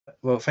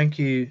Well, thank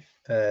you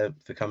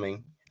for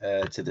coming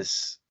to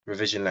this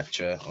revision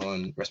lecture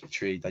on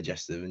respiratory,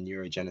 digestive, and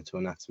urogenital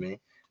anatomy.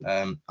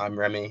 I'm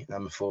Remy.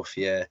 I'm a fourth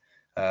year,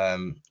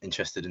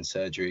 interested in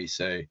surgery,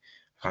 so I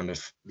kind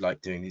of like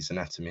doing these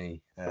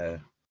anatomy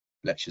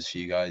lectures for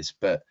you guys.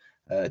 But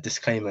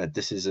disclaimer: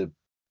 this is a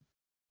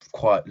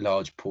quite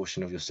large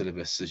portion of your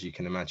syllabus, as you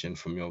can imagine,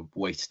 from your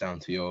waist down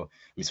to your,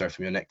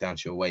 from your neck down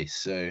to your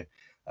waist. So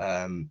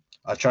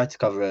I've tried to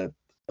cover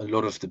a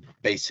lot of the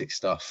basic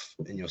stuff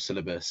in your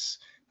syllabus,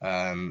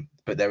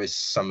 but there is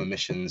some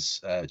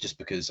omissions just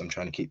because I'm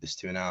trying to keep this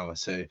to an hour.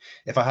 So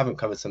if I haven't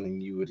covered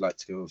something you would like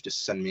to go,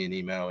 just send me an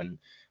email, and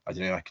I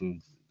don't know, I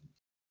can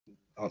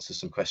answer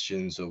some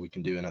questions, or we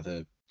can do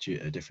another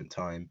at a different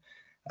time.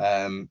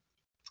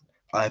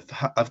 I've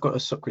got a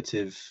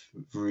Socrative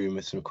room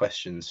with some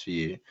questions for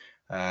you.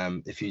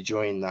 If you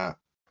join that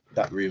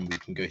room, we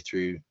can go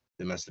through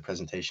them as the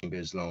presentation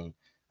goes along.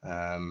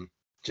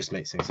 Just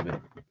makes things a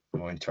bit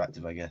more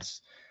interactive, I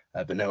guess.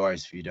 But no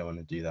worries if you don't want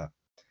to do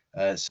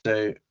that.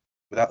 So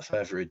without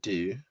further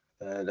ado,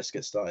 let's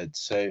get started.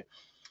 So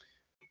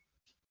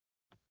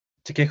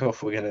to kick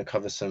off, we're going to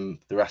cover some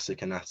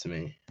thoracic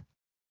anatomy.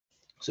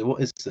 So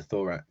what is the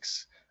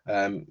thorax?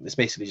 It's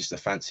basically just a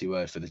fancy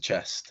word for the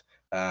chest.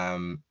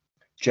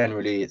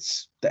 Generally,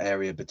 it's the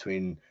area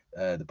between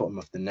the bottom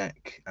of the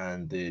neck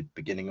and the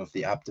beginning of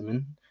the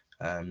abdomen.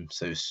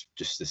 So it's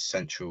just the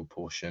central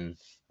portion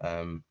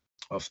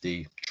of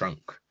the trunk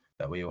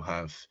that we all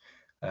have.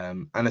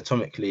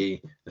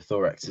 Anatomically, the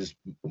thorax is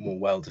more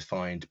well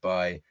defined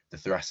by the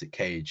thoracic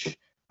cage,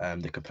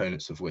 the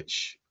components of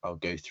which I'll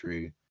go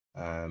through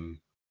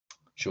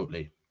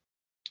shortly.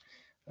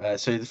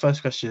 So the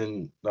first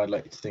question I'd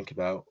like you to think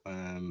about,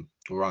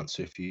 or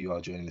answer if you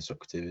are joining the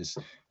Socrative, is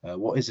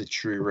what is a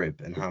true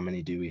rib and how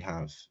many do we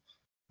have?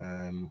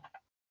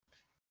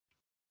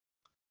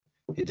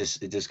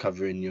 It does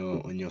cover in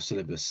your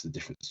syllabus the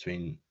difference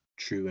between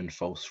true and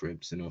false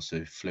ribs, and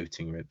also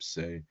floating ribs.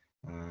 So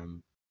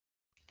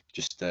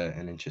just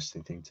an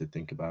interesting thing to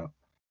think about.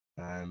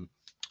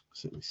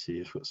 So let me see,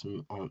 I've got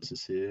some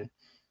answers here.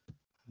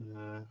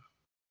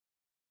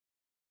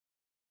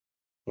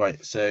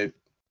 Right, so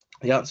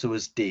the answer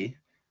was D.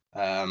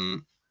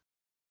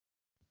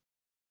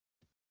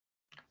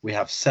 We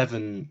have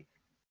seven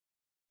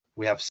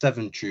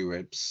true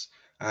ribs,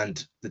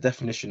 and the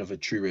definition of a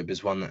true rib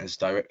is one that is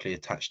directly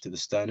attached to the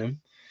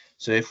sternum.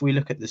 So if we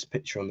look at this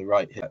picture on the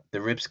right here,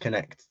 the ribs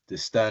connect the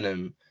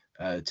sternum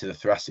to the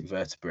thoracic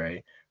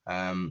vertebrae,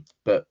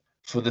 but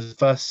for the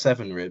first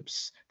 7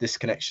 ribs, this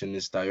connection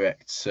is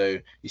direct. So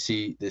you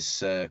see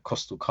this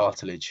costal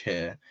cartilage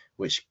here,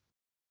 which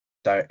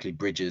directly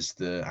bridges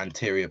the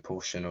anterior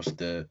portion of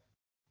the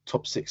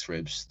top 6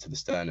 ribs to the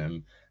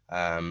sternum,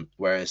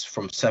 whereas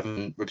from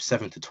ribs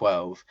 7 to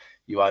 12,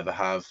 you either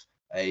have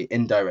a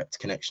indirect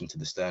connection to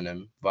the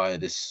sternum via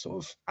this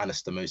sort of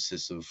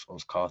anastomosis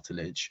of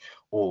cartilage,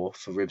 or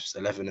for ribs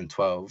 11 and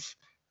 12,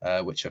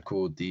 which are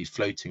called the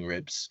floating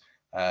ribs,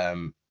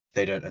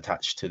 they don't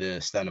attach to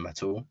the sternum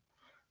at all.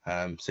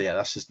 So yeah,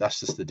 that's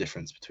just the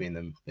difference between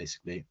them,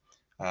 basically.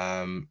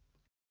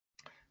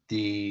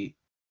 The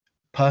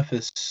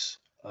purpose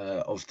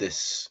of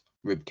this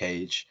rib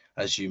cage,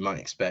 as you might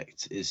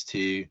expect, is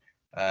to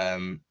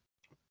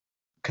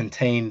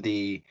contain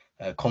the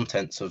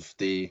contents of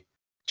the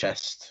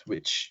chest,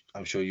 which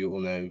I'm sure you all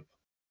know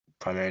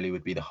primarily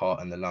would be the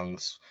heart and the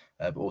lungs,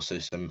 but also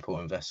some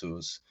important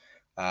vessels.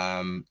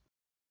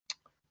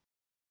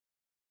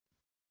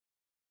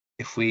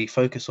 If we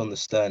focus on the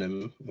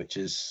sternum, which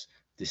is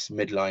this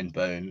midline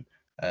bone,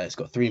 it's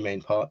got 3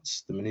 main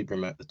parts: the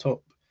manubrium at the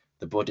top,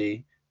 the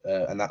body,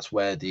 and that's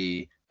where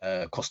the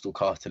costal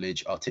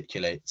cartilage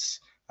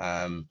articulates.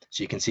 So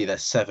you can see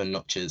there's 7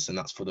 notches, and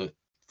that's for the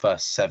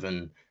first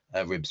 7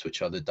 ribs,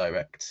 which are the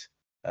direct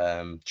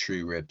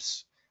true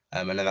ribs.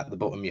 And then at the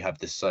bottom you have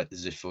this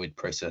xiphoid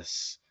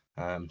process.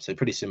 So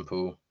pretty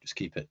simple, just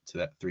keep it to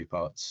that 3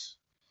 parts.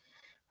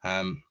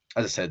 As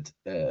I said,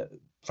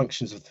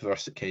 functions of the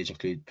thoracic cage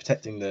include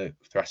protecting the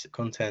thoracic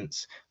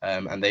contents,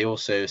 and they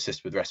also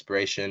assist with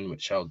respiration,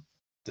 which I'll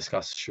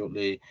discuss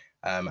shortly,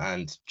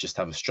 and just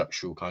have a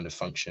structural kind of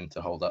function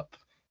to hold up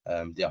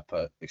the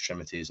upper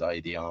extremities,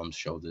 i.e. the arms,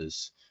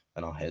 shoulders,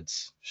 and our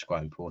heads, which is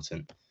quite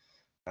important.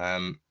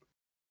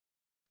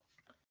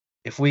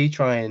 If we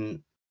try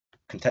and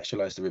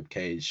contextualize the rib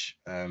cage,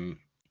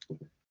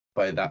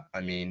 by that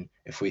I mean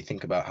if we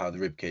think about how the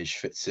rib cage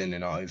fits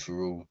in our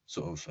overall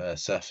sort of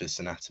surface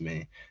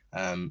anatomy,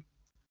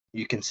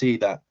 you can see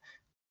that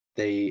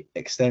the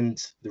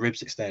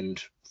ribs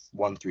extend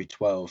 1 through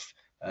 12.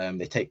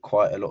 They take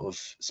quite a lot of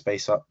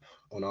space up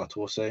on our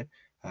torso,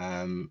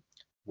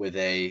 with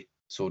a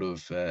sort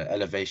of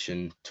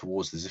elevation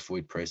towards the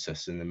xiphoid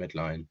process in the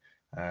midline.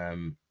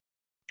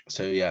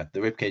 So yeah,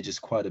 the rib cage is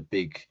quite a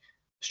big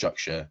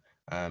structure.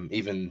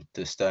 Even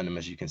the sternum,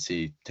 as you can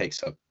see,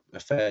 takes up a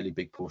fairly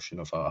big portion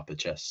of our upper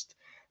chest.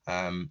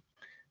 On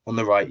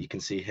the right, you can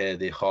see here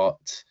the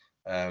heart,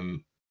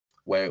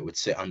 where it would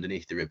sit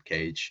underneath the rib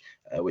cage,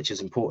 which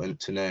is important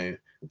to know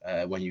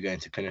when you go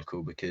into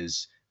clinical,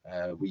 because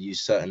We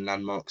use certain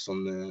landmarks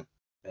on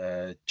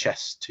the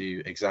chest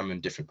to examine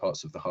different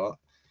parts of the heart.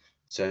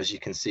 So as you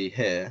can see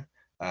here,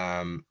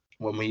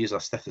 when we use our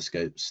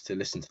stethoscopes to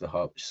listen to the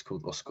heart, which is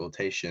called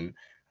auscultation,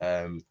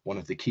 one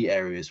of the key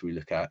areas we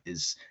look at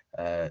is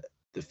the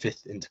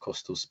fifth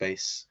intercostal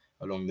space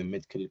along the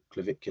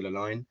mid-clavicular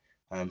line.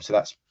 So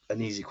that's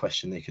an easy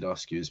question they could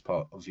ask you as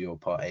part of your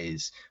part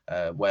A's.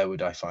 Where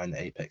would I find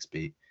the apex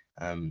beat?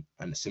 And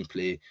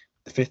simply,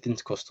 the fifth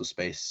intercostal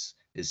space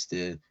is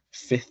the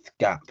fifth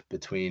gap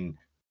between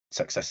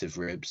successive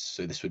ribs.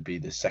 So this would be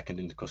the second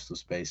intercostal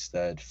space,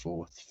 third,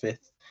 fourth,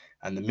 fifth,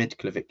 and the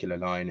mid-clavicular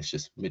line is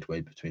just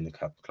midway between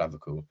the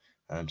clavicle.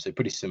 So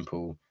pretty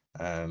simple,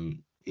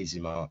 easy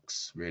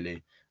marks,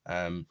 really.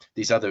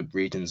 These other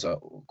regions are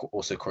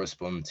also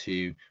correspond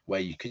to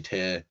where you could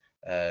hear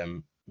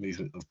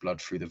movement of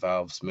blood through the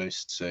valves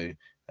most. So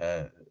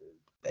the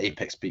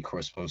apex beat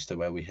corresponds to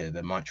where we hear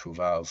the mitral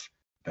valve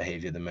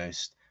behavior the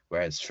most,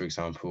 whereas, for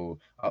example,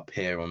 up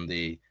here on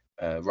the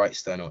right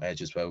sternal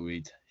edge is where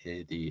we'd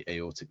hear the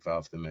aortic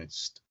valve the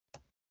most.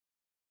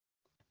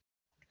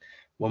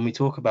 When we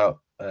talk about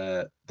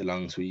the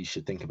lungs, we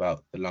should think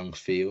about the lung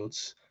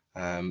fields.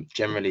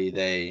 Generally,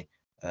 they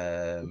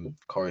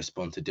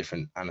correspond to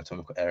different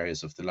anatomical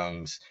areas of the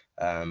lungs,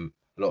 a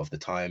lot of the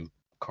time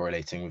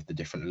correlating with the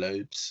different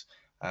lobes.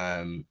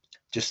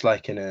 Just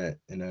like in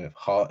a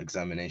heart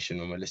examination,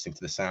 when we're listening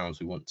to the sounds,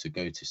 we want to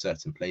go to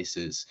certain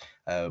places.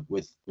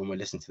 When we're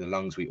listening to the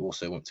lungs, we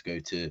also want to go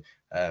to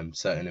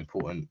certain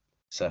important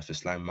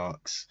surface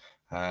landmarks.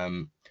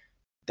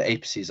 The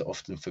apices are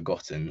often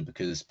forgotten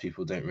because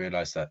people don't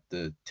realize that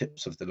the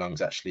tips of the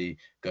lungs actually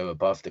go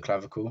above the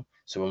clavicle.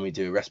 So when we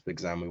do a resp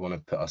exam, we want to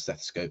put our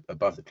stethoscope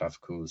above the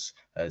clavicles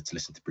to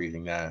listen to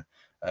breathing there.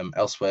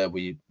 Elsewhere,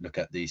 we look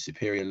at the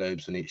superior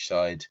lobes on each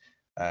side,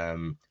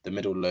 the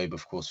middle lobe,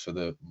 of course, for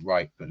the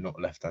right but not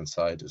left-hand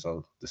side, as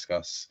I'll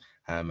discuss.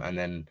 And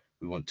then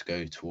we want to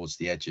go towards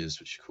the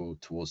edges, which are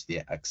called towards the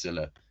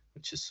axilla,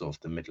 which is sort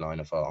of the midline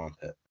of our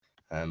armpit.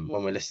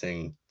 When we're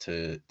listening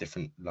to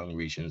different lung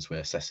regions, we're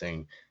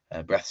assessing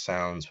breath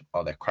sounds.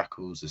 Are there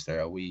crackles? Is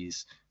there a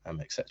wheeze,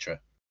 etc.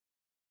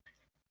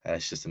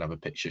 It's just another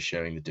picture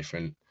showing the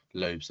different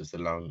lobes of the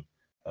lung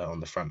on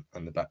the front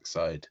and the back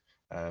side.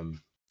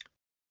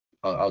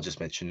 I'll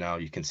just mention now,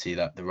 you can see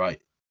that the right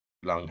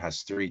lung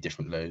has 3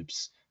 different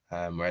lobes,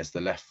 whereas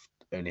the left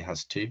only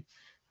has 2.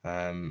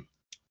 In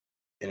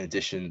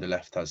addition, the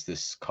left has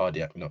this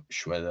cardiac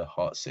notch where the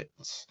heart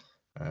sits.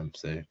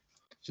 So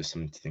just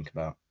something to think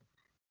about.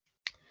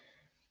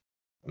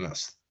 And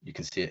that's, you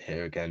can see it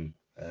here again,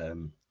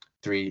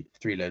 3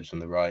 lobes on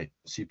the right,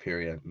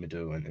 superior,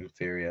 middle, and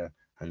inferior,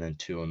 and then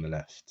 2 on the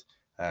left.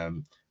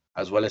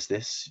 As well as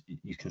this,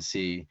 you can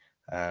see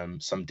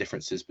some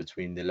differences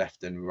between the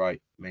left and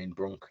right main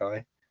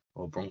bronchi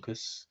or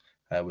bronchus,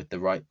 with the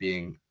right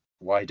being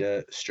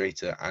wider,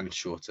 straighter, and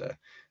shorter,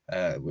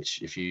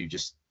 which, if you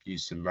just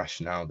use some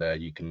rationale there,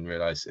 you can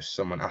realize if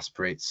someone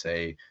aspirates,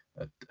 say,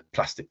 a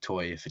plastic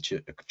toy, if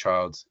a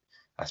child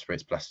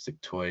aspirates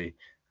plastic toy,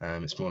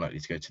 it's more likely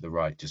to go to the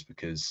right just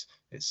because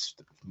it's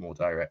more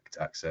direct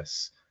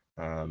access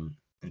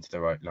into the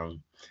right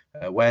lung.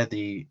 Where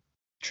the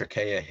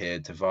trachea here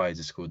divides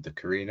is called the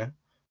carina.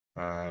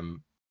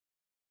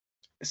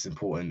 It's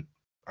important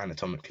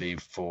anatomically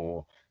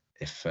for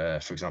if,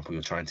 for example,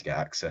 you're trying to get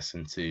access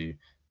into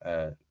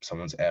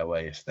someone's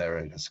airway if their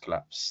own has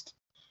collapsed.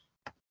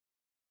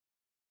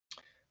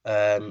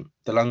 The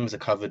lungs are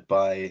covered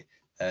by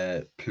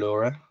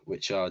pleura,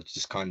 which are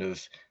just kind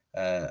of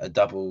a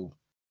double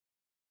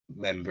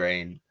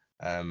membrane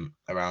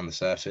around the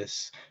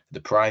surface.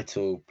 The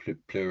parietal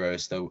pleura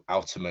is the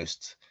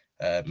outermost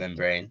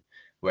membrane,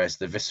 whereas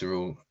the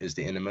visceral is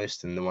the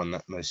innermost and the one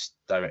that most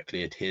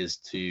directly adheres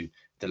to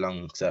the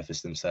lung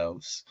surface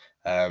themselves.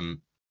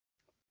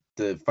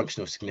 The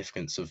functional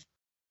significance of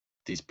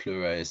these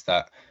pleura is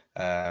that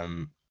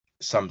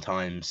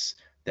sometimes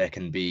there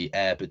can be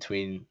air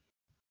between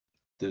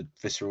the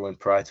visceral and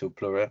parietal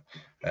pleura,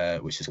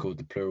 which is called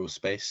the pleural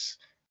space.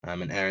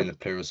 And air in the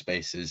pleural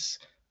space is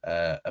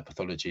a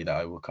pathology that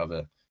I will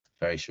cover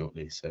very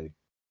shortly, so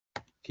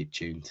keep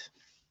tuned.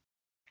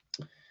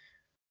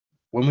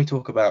 When we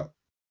talk about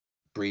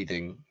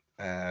breathing,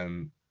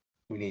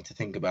 we need to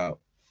think about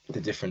the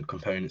different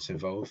components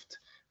involved.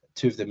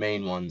 2 of the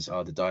main ones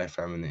are the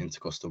diaphragm and the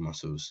intercostal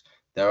muscles.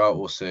 There are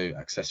also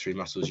accessory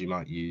muscles you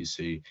might use.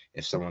 So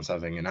if someone's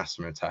having an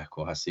asthma attack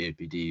or has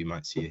COPD, you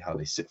might see how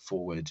they sit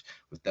forward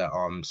with their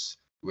arms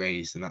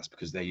raised, and that's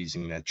because they're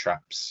using their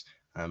traps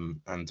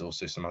and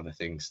also some other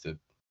things to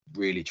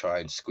really try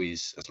and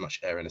squeeze as much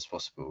air in as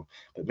possible.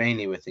 But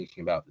mainly we're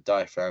thinking about the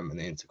diaphragm and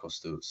the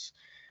intercostals.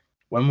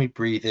 When we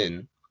breathe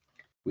in,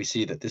 we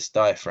see that this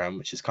diaphragm,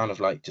 which is kind of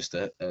like just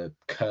a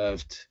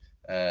curved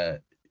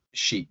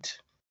sheet,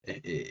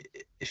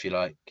 if you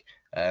like,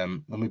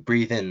 when we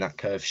breathe in, that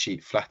curved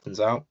sheet flattens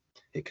out,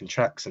 it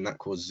contracts, and that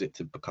causes it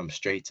to become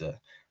straighter.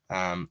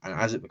 And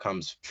as it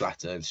becomes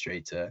flatter and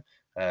straighter,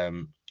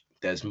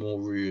 there's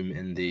more room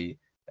in the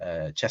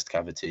chest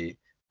cavity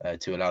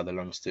to allow the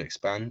lungs to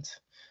expand.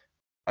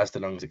 As the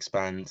lungs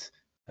expand,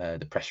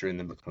 the pressure in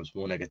them becomes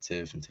more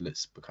negative until it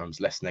becomes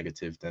less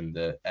negative than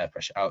the air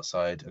pressure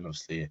outside, and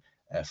obviously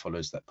air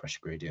follows that pressure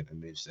gradient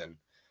and moves in.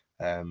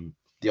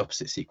 The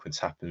opposite sequence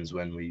happens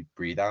when we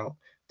breathe out.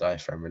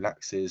 Diaphragm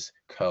relaxes,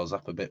 curls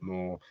up a bit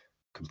more,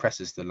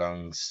 compresses the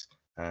lungs,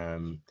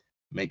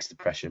 makes the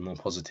pressure more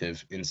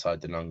positive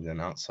inside the lung than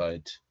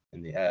outside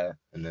in the air,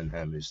 and then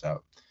air moves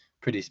out.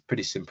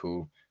 Pretty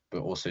simple,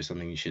 but also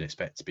something you should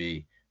expect to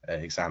be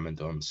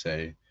examined on.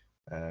 So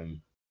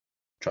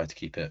try to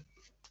keep it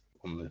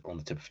on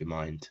the tip of your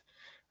mind.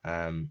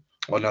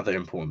 One other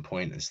important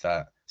point is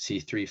that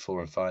C3,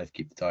 4, and 5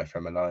 keep the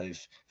diaphragm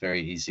alive.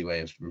 Very easy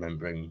way of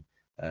remembering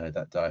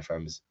that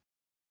diaphragm is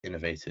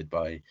innervated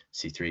by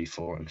C3,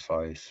 4, and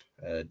 5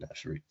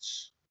 nerve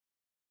roots.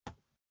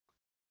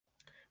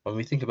 When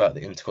we think about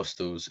the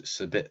intercostals, it's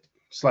a bit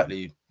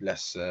slightly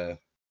less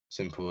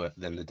simple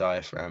than the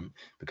diaphragm,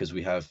 because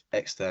we have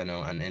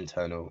external and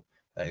internal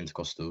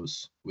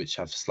intercostals, which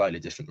have slightly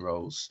different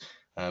roles.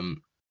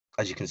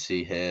 As you can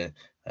see here,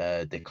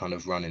 they kind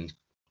of run in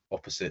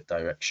opposite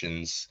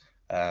directions,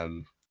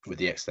 with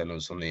the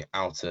externals on the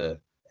outer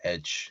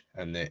edge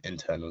and the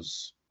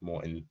internals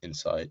more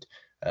inside,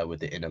 with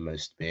the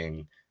innermost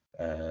being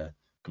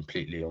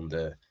completely on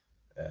the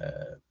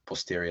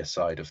posterior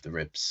side of the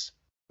ribs,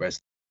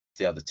 whereas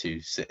the other two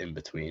sit in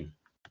between.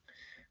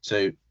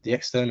 So the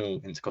external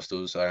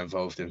intercostals are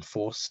involved in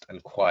forced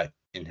and quiet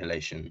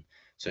inhalation.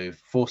 So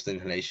forced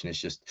inhalation is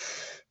just,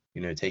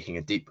 taking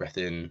a deep breath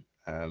in,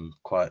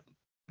 quite,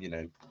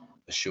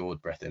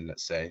 assured breath in,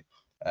 let's say.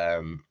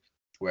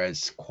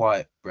 Whereas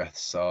quiet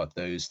breaths are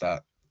those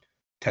that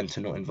tend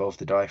to not involve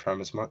the diaphragm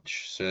as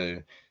much. So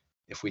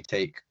if we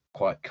take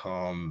quite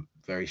calm,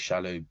 very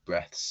shallow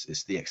breaths,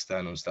 it's the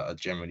externals that are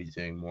generally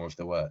doing more of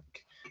the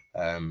work.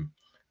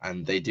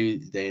 And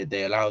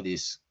they allow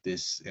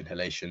this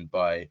inhalation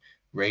by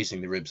raising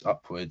the ribs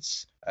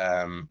upwards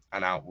and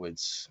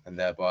outwards, and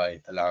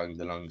thereby allowing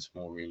the lungs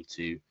more room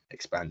to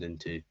expand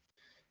into.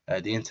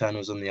 The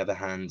internals, on the other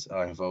hand,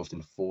 are involved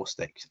in forced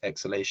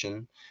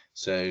exhalation.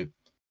 So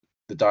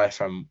the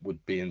diaphragm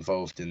would be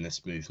involved in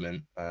this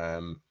movement.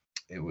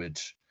 It would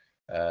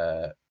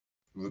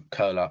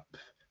curl up,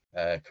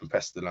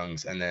 compress the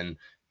lungs, and then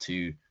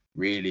to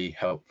really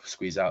help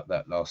squeeze out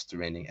that last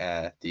remaining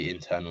air, the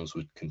internals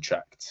would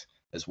contract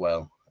as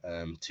well,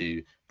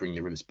 to bring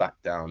the ribs back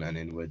down and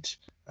inward,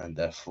 and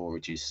therefore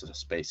reduce the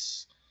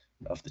space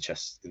of the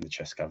chest in the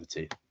chest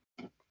cavity.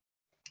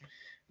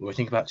 When we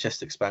think about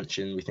chest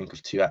expansion, we think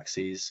of two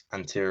axes,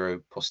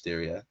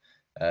 antero-posterior.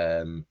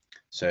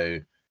 So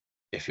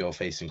if you're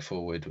facing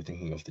forward, we're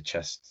thinking of the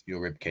chest,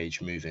 your rib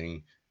cage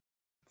moving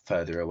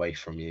further away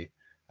from you,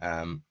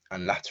 and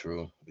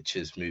lateral, which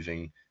is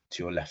moving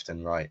to your left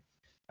and right.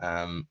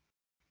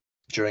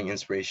 During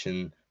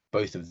inspiration,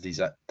 both of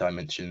these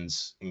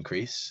dimensions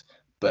increase,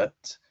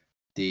 but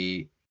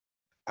the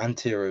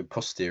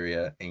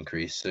antero-posterior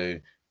increase, so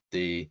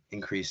the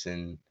increase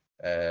in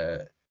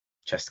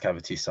chest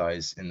cavity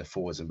size in the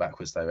forwards and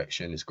backwards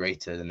direction, is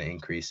greater than the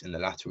increase in the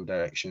lateral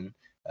direction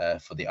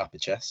for the upper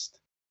chest.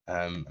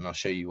 And I'll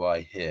show you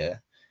why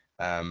here.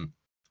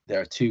 There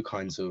are two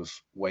kinds of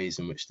ways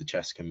in which the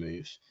chest can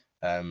move.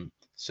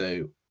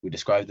 So we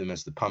describe them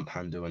as the pump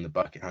handle and the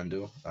bucket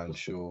handle. I'm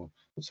sure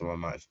someone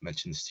might have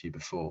mentioned this to you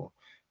before.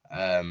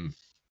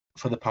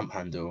 For the pump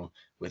handle,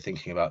 we're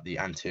thinking about the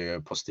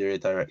anterior-posterior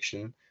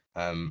direction.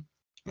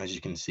 As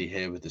you can see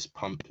here with this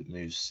pump, it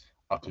moves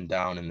up and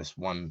down in this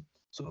one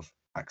sort of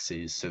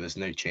axis, so there's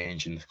no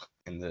change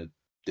in the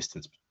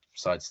distance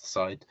side to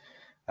side.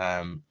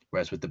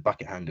 Whereas with the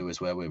bucket handle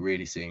is where we're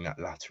really seeing that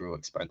lateral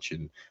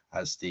expansion,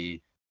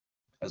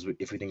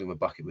 if we think of a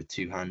bucket with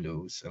two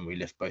handles and we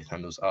lift both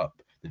handles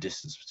up, the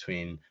distance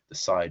between the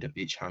side of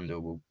each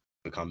handle will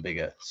become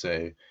bigger.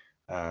 So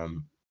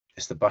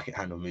it's the bucket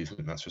handle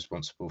movement that's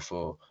responsible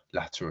for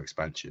lateral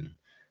expansion.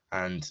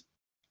 And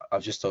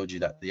I've just told you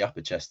that the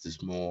upper chest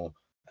is more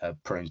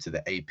prone to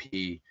the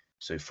AP,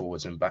 so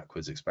forwards and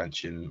backwards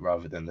expansion,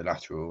 rather than the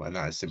lateral, and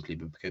that is simply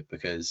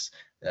because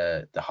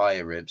the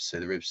higher ribs, so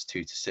the ribs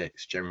 2 to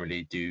 6,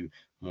 generally do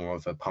more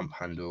of a pump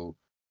handle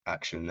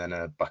action than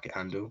a bucket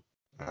handle,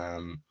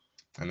 and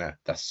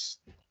that's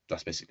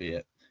basically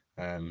it.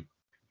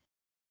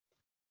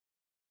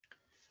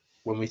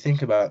 When we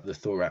think about the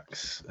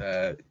thorax,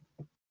 there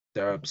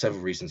are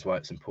several reasons why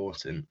it's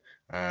important.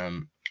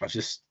 I've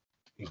just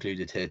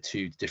included here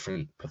two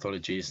different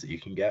pathologies that you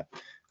can get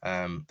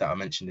that are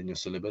mentioned in your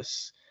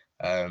syllabus.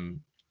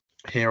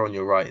 Here on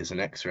your right is an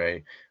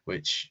X-ray,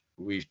 which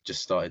we've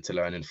just started to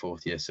learn in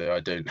 4th year, so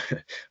I don't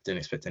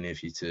expect any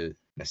of you to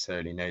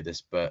necessarily know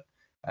this, but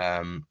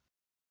on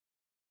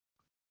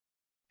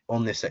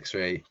this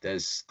X-ray,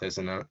 there's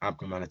an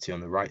abnormality on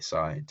the right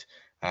side.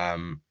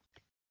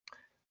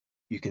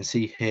 You can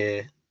see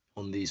here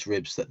on these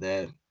ribs that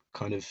they're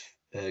kind of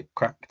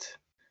cracked.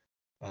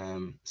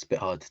 It's a bit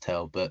hard to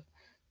tell, but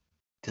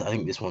I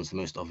think this one's the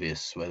most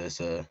obvious, where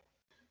there's a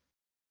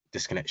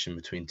disconnection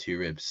between two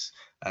ribs.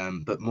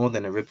 But more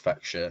than a rib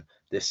fracture,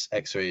 this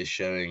X-ray is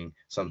showing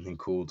something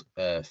called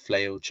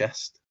flail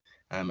chest,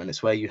 and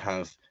it's where you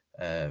have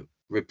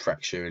rib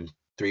fracture in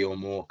 3 or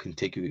more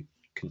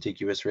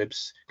contiguous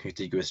ribs.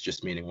 Contiguous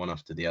just meaning one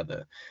after the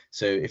other.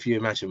 So if you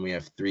imagine we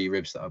have 3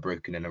 ribs that are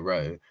broken in a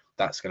row,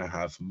 that's going to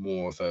have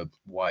more of a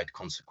wide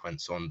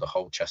consequence on the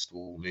whole chest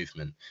wall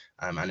movement.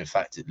 And in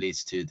fact, it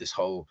leads to this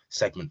whole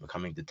segment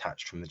becoming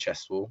detached from the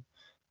chest wall.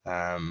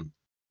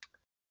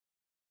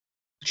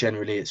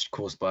 Generally, it's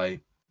caused by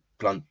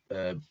blunt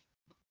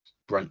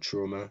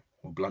trauma,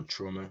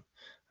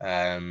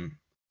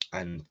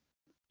 and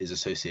is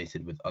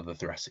associated with other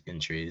thoracic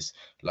injuries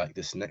like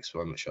this next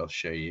one, which I'll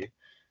show you.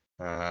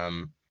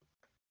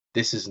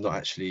 This is not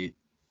actually,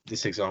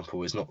 this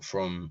example is not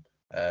from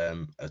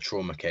a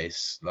trauma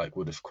case like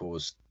would have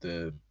caused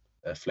the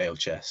flail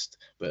chest,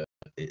 but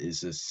it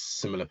is a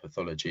similar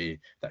pathology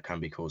that can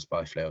be caused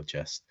by flail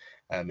chest.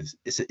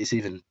 It's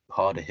even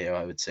harder here,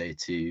 I would say,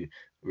 to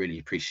really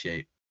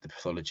appreciate the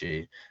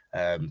pathology,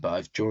 but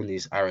I've drawn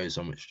these arrows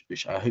on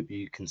which I hope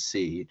you can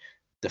see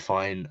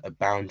define a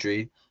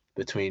boundary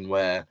between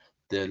where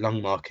the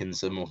lung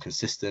markings are more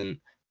consistent,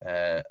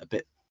 a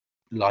bit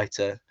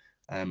lighter,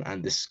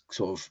 and this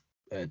sort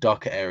of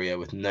darker area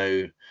with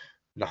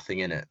nothing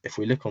in it. If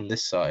we look on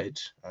this side,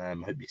 I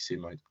hope you can see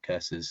my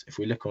cursors. If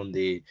we look on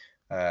the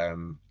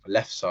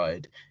left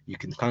side, you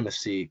can kind of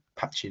see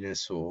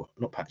patchiness, or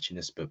not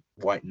patchiness, but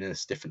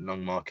whiteness, different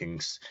lung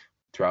markings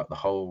throughout the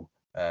whole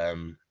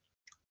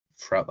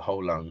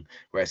lung,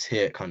 whereas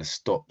here it kind of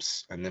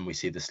stops and then we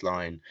see this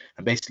line,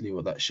 and basically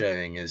what that's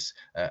showing is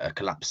a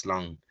collapsed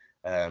lung,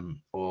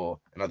 or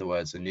in other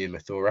words, a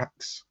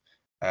pneumothorax.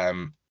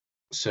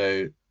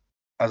 So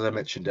as I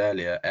mentioned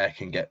earlier, air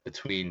can get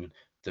between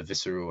the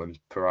visceral and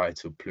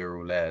parietal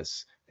pleural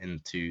layers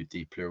into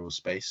the pleural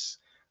space,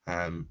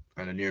 and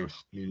a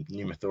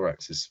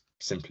pneumothorax is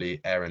simply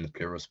air in the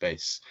pleural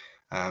space.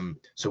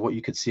 So what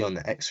you could see on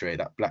the X-ray,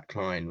 that black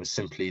line was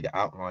simply the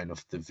outline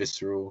of the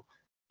visceral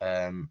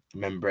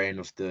membrane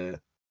of the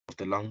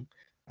lung,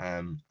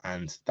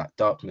 and that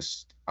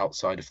darkness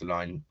outside of the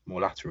line,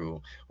 more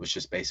lateral, was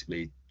just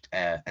basically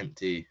air,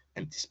 empty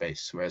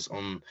space. Whereas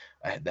on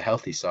the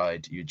healthy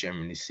side, you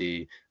generally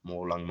see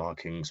more lung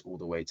markings all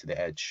the way to the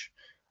edge.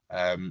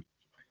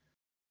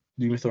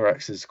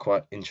 Pneumothorax is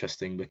quite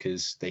interesting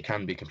because they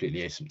can be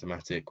completely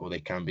asymptomatic, or they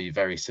can be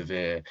very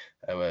severe,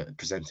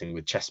 presenting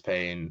with chest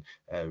pain,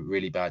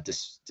 really bad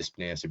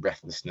dyspnea, so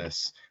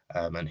breathlessness,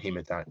 and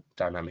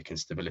hemodynamic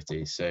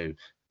instability, so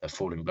a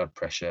falling blood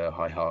pressure,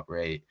 high heart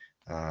rate.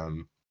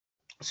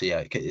 So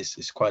yeah,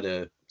 it's quite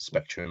a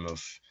spectrum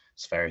of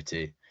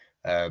severity.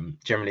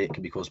 Generally, it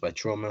can be caused by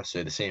trauma,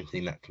 so the same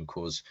thing that can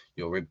cause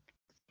your rib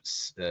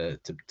to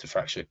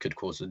fracture could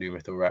cause a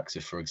pneumothorax.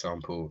 If, for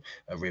example,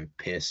 a rib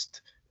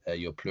pierced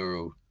your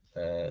pleural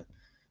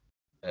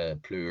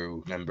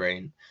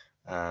membrane,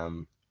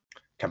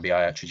 can be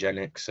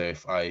iatrogenic. So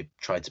if I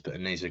tried to put a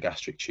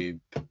nasogastric tube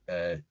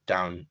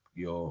down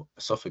your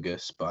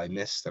esophagus, but I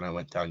missed and I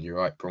went down your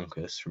right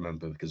bronchus,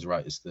 remember, because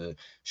right is the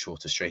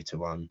shorter, straighter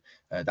one,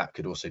 that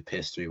could also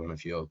pierce through one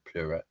of your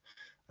pleura.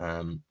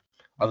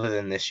 Other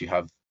than this, you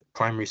have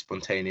primary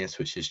spontaneous,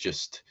 which is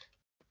just,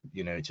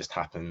 it just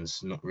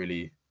happens. Not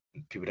really,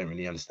 people don't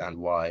really understand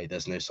why.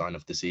 There's no sign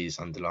of disease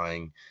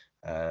underlying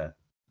the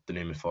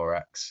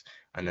pneumothorax.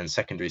 And then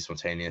secondary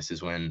spontaneous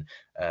is when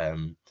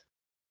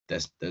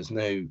there's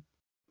no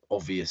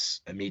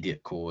obvious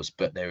immediate cause,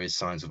 but there is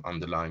signs of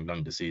underlying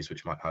lung disease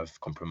which might have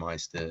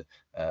compromised the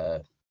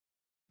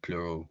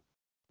pleural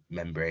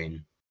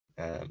membrane.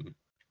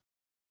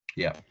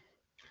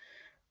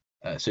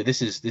 So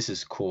this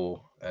is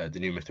core, the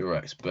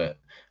pneumothorax, but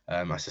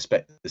I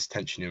suspect this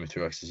tension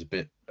pneumothorax is a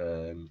bit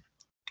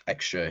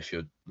extra if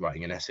you're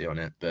writing an essay on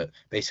it. But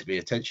basically,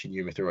 a tension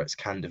pneumothorax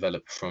can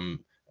develop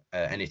from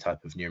any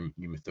type of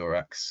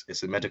pneumothorax.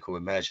 It's a medical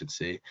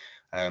emergency.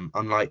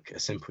 Unlike a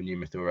simple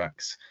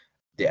pneumothorax,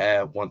 the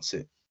air, once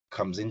it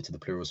comes into the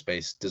pleural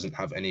space, doesn't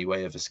have any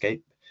way of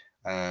escape,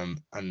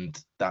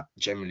 and that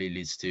generally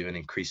leads to an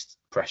increased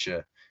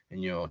pressure in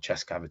your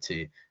chest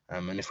cavity.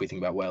 And if we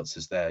think about what else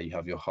is there, you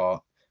have your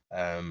heart.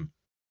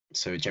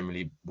 So it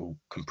generally will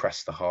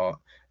compress the heart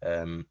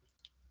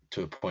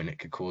to a point it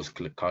could cause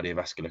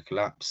cardiovascular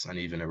collapse and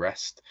even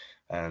arrest.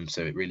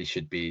 So it really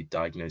should be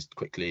diagnosed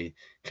quickly,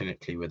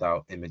 clinically,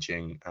 without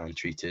imaging, and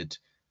treated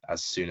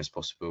as soon as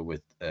possible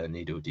with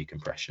needle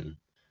decompression.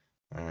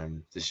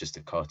 This is just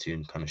a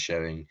cartoon kind of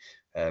showing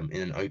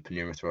in an open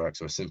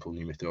pneumothorax or a simple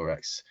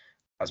pneumothorax,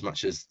 as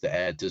much as the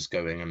air does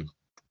go in and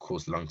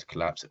cause the lung to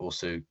collapse, it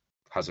also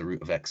has a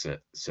route of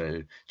exit.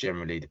 So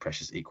generally the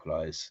pressures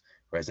equalize.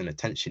 Whereas in a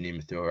tension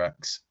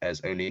pneumothorax,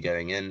 air's only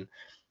going in.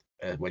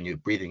 When you're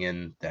breathing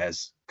in, the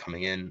air's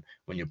coming in.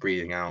 When you're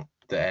breathing out,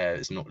 the air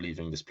is not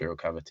leaving this pleural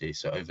cavity.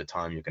 So over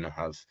time, you're going to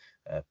have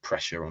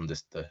pressure on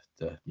the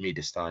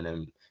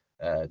mediastinum,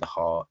 the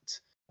heart,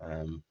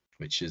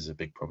 which is a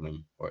big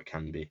problem, or it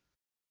can be.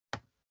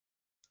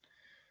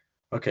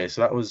 Okay,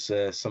 so that was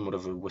somewhat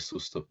of a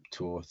whistle-stop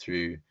tour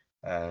through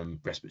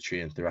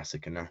respiratory and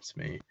thoracic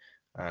anatomy.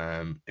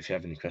 If you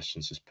have any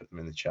questions, just put them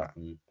in the chat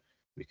and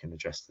we can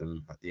address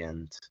them at the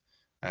end.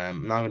 Now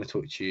I'm going to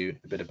talk to you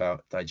a bit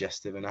about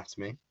digestive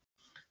anatomy.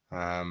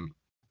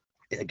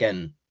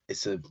 again,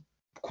 it's a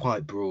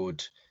quite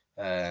broad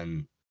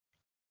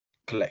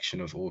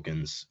collection of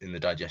organs in the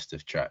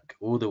digestive tract,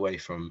 all the way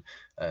from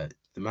the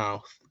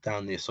mouth,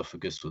 down the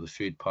esophagus or the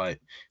food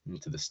pipe,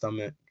 into the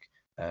stomach,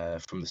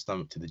 from the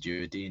stomach to the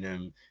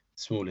duodenum,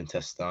 small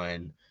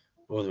intestine,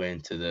 all the way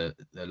into the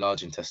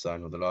large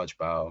intestine or the large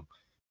bowel,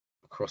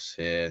 across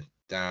here,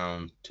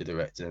 down to the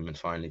rectum, and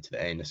finally to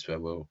the anus, where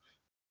we'll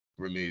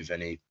remove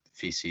any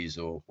feces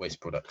or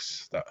waste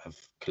products that have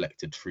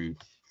collected through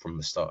from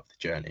the start of the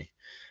journey.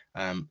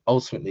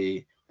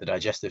 Ultimately, the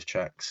digestive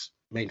tract's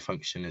main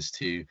function is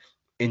to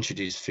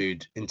introduce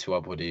food into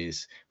our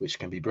bodies, which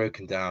can be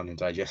broken down and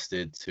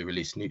digested to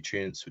release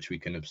nutrients, which we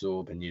can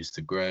absorb and use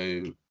to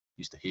grow,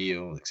 use to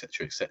heal,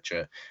 etc.,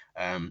 etc.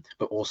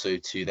 But also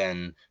to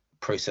then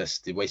process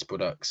the waste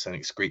products and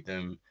excrete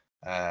them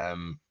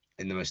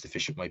in the most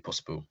efficient way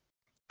possible.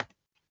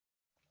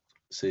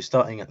 So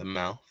starting at the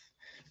mouth,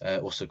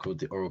 also called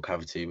the oral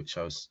cavity, which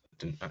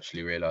didn't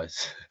actually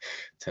realize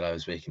till I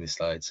was making this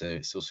slide. So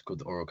it's also called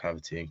the oral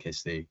cavity in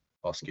case they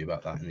ask you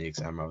about that in the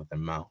exam rather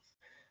than mouth.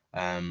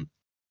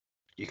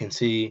 You can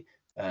see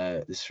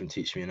this from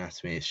Teach Me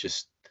Anatomy. It's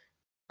just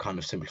kind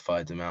of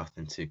simplified the mouth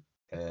into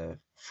 4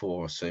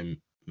 or so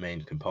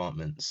main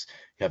compartments.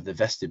 You have the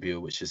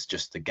vestibule, which is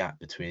just the gap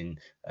between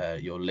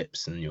your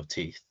lips and your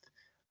teeth.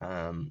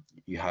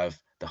 You have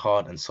the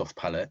hard and soft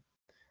palate,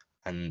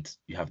 and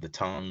you have the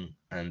tongue,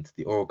 and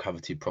the oral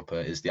cavity proper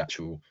is the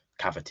actual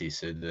cavity,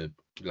 so the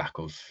lack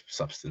of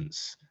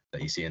substance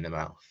that you see in the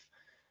mouth.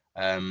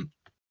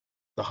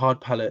 The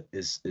hard palate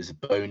is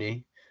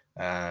bony.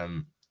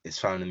 It's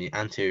found in the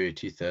anterior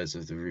 2/3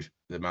 of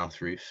the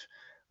mouth roof,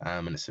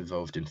 and it's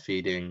involved in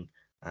feeding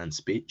and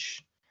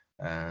speech.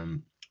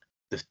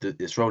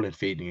 Its role in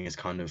feeding is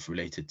kind of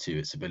related to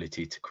its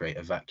ability to create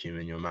a vacuum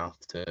in your mouth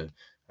to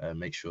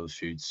make sure the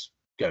food's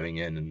going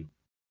in and,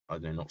 I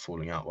don't know, not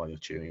falling out while you're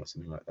chewing or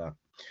something like that.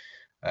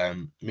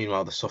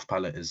 Meanwhile, the soft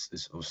palate is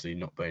obviously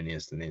not bony,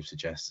 as the name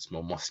suggests. It's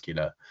more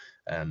muscular.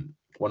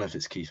 One of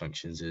its key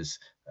functions is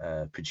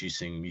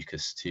producing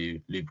mucus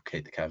to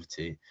lubricate the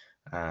cavity.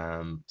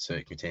 So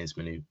it contains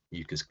many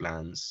mucus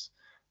glands.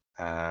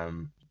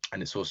 And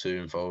it's also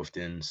involved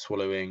in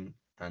swallowing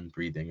and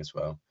breathing as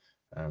well,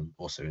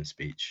 also in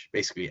speech.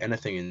 Basically,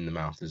 anything in the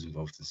mouth is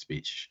involved in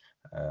speech,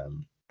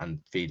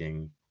 and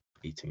feeding,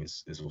 eating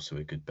is also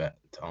a good bet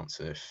to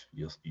answer if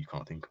you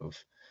can't think of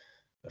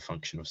a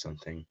function of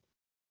something.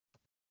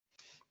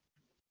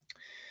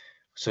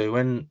 So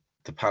when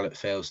the palate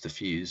fails to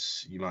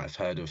fuse, you might have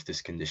heard of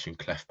this condition,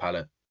 cleft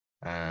palate.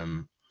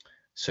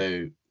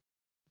 So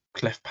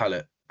cleft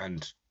palate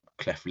and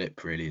cleft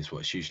lip really is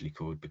what it's usually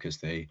called, because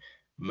they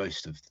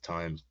most of the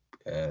time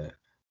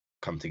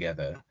come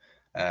together.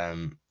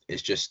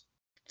 It's just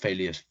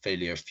failure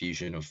of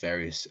fusion of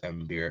various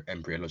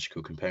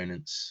embryological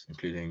components,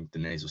 including the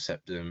nasal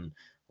septum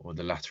or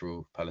the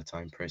lateral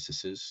palatine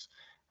processes.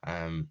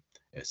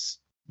 It's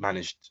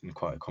managed in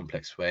quite a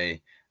complex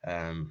way,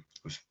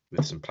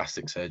 with some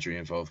plastic surgery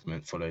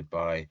involvement, followed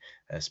by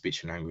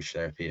speech and language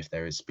therapy if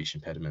there is speech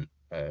impediment,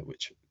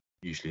 which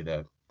usually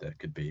there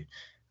could be.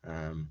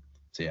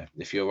 So yeah,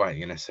 if you're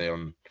writing an essay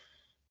on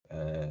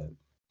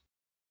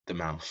the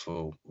mouth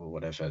or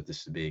whatever,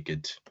 this would be a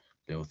good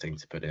little thing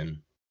to put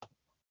in.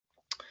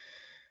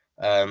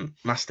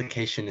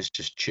 Mastication is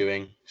just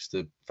chewing. It's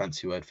the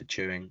fancy word for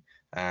chewing.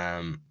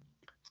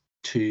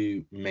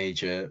 2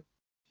 major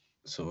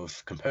sort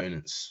of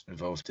components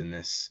involved in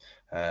this,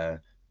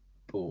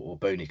 or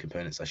bony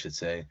components, I should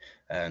say,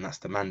 and that's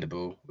the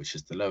mandible, which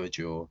is the lower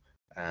jaw,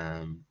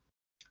 and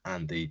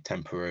the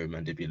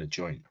temporomandibular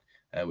joint,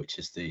 which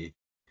is the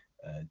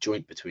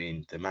joint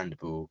between the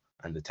mandible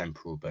and the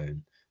temporal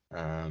bone.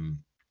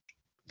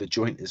 The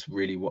joint is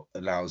really what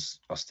allows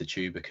us to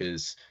chew,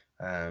 because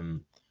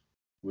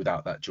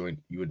without that joint,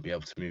 you wouldn't be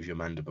able to move your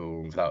mandible,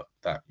 and without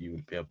that, you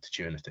wouldn't be able to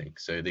chew anything.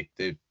 So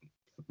they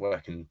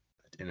work in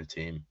a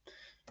team.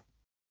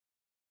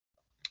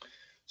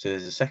 So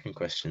there's a second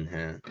question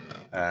here.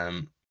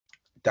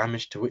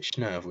 Damage to which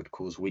nerve would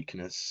cause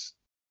weakness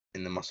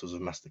in the muscles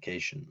of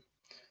mastication?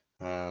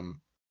 I'll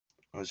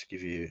just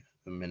give you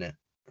a minute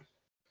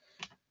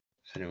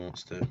if anyone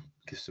wants to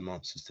give some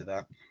answers to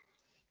that.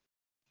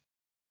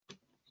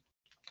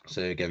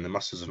 So again, the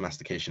muscles of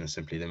mastication are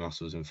simply the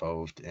muscles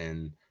involved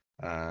in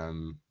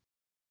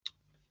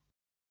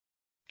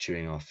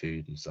chewing our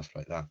food and stuff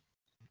like that.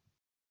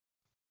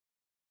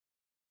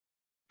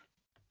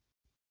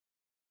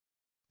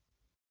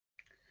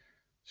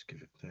 Just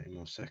give it 30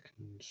 more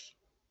seconds.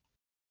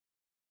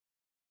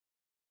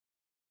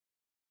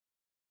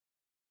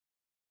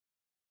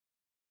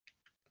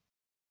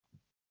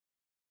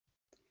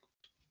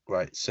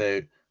 Right,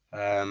 so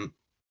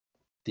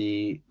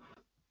the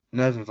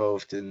nerve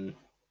involved in,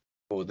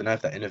 or the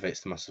nerve that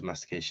innervates the muscle of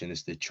mastication,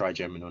 is the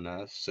trigeminal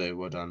nerve. So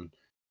well done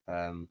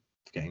for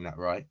getting that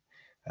right.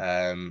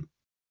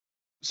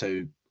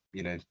 So,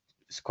 you know,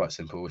 it's quite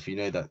simple. If you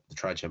know that the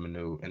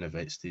trigeminal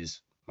innervates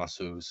these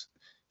muscles,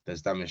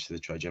 there's damage to the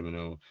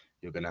trigeminal,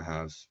 you're going to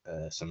have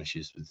some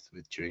issues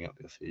with chewing up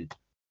your food.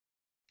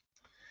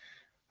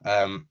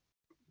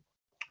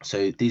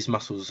 So these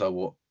muscles are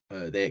what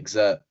they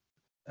exert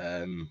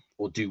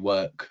or do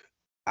work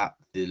at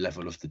the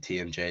level of the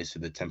TMJ, so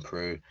the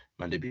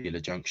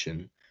temporomandibular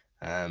junction.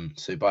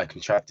 So by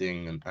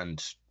contracting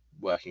and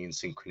working in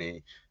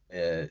synchrony,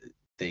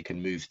 they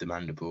can move the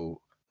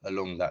mandible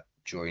along that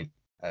joint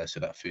so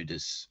that food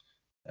is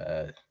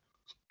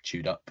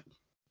chewed up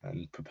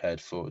and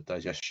prepared for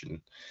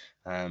digestion.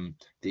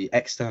 The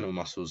external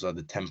muscles are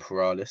the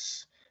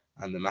temporalis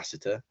and the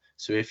masseter.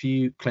 So if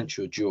you clench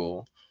your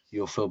jaw,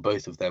 you'll feel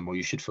both of them, or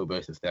you should feel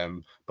both of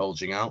them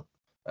bulging out.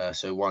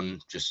 So one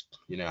just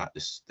at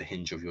the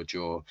hinge of your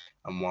jaw,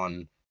 and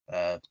one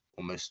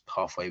almost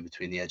halfway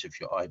between the edge of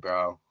your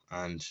eyebrow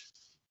and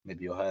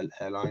maybe your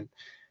hairline.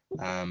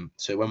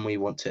 So when we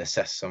want to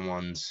assess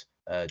someone's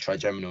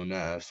trigeminal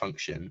nerve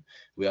function,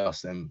 we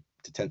ask them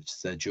to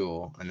tense their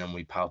jaw, and then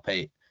we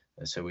palpate.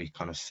 So we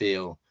kind of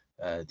feel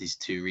these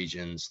two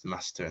regions, the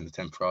masseter and the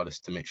temporalis,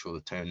 to make sure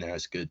the tone there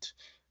is good.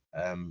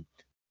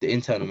 The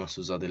internal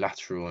muscles are the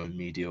lateral and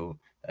medial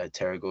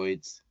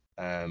pterygoids.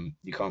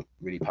 You can't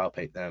really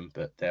palpate them,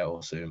 but they're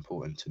also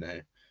important to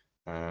know.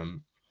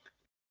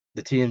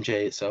 The TMJ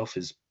itself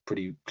is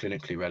pretty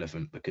clinically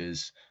relevant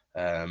because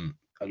a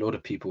lot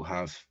of people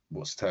have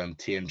what's termed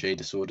TMJ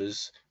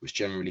disorders, which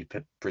generally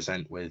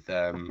present with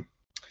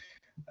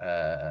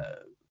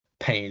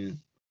pain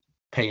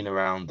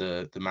around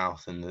the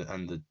mouth and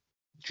the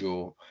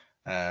jaw,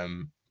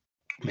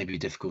 maybe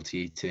difficulty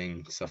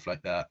eating, stuff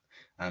like that.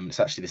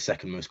 It's actually the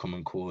second most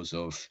common cause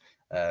of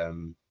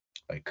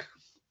like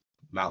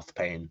mouth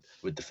pain,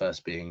 with the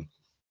first being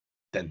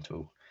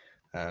dental.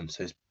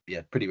 So it's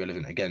pretty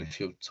relevant. Again, if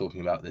you're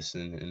talking about this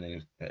in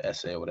an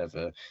essay or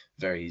whatever,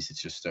 very easy to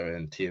just throw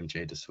in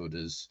TMJ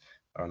disorders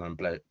are an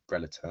umbrella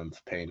term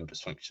for pain or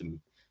dysfunction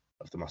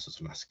of the muscles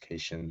of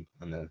mastication,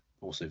 and they're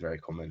also very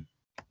common.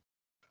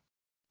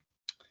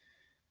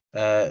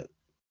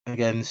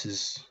 Again, this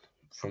is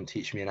from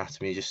Teach Me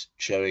Anatomy, just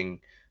showing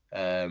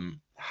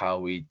how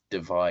we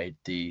divide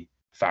the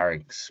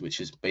pharynx, which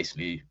is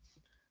basically,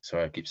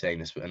 sorry I keep saying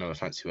this, but another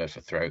fancy word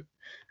for throat.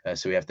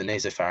 So we have the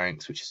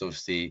nasopharynx, which is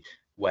obviously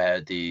where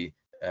the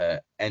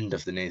end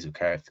of the nasal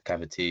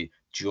cavity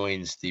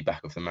joins the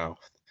back of the mouth.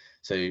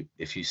 So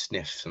if you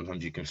sniff,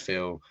 sometimes you can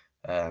feel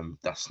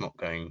that's not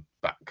going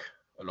back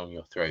along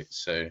your throat.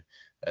 So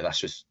that's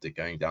just it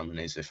going down the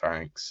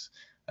nasopharynx.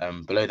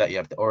 Below that, you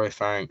have the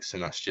oropharynx,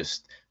 and that's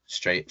just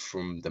straight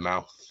from the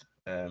mouth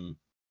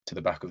to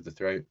the back of the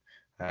throat.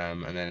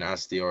 And then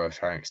as the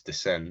oropharynx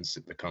descends,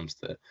 it becomes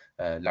the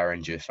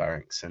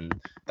laryngopharynx, and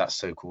that's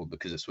so called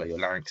because it's where your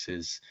larynx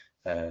is,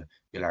 your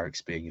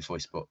larynx being your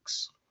voice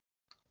box.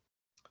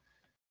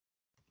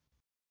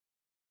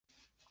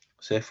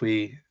 So if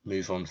we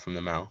move on from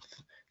the mouth,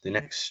 the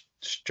next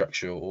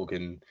structural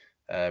organ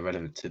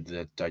relevant to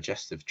the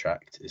digestive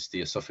tract is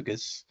the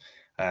esophagus.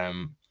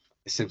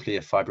 It's simply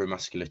a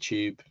fibromuscular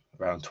tube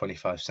around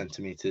 25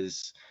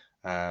 centimeters.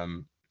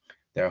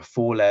 There are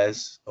 4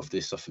 layers of the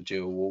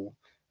esophageal wall,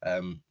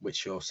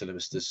 which your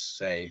syllabus does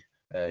say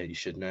you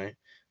should know.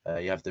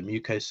 You have the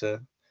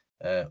mucosa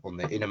on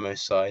the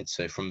innermost side.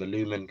 So from the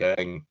lumen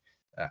going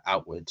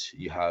outward,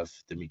 you have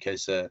the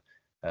mucosa,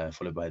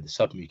 followed by the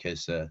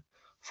submucosa,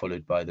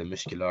 followed by the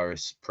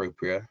muscularis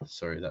propria.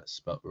 Sorry, that's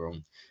spelled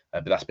wrong.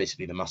 But that's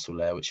basically the muscle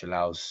layer, which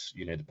allows,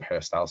 the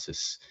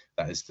peristalsis,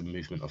 that is the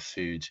movement of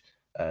food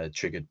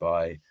triggered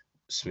by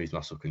smooth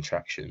muscle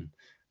contraction.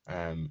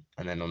 And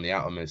then on the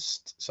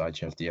outermost side,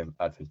 you have the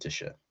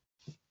adventitia.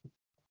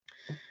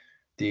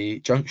 The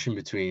junction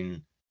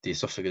between the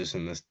esophagus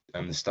and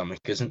the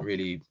stomach doesn't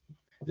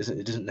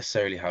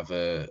necessarily have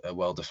a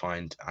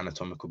well-defined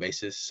anatomical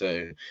basis.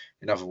 So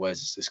in other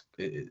words,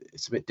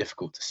 it's a bit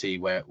difficult to see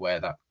where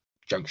that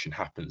junction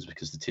happens,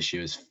 because the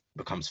tissue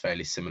becomes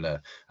fairly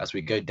similar. As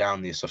we go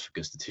down the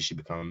esophagus, the tissue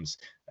becomes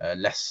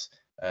less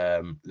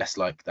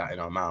like that in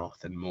our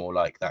mouth and more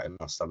like that in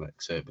our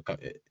stomach. So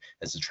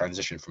there's a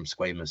transition from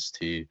squamous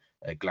to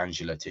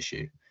glandular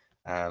tissue.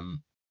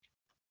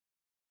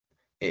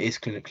 It is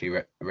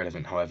clinically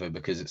relevant, however,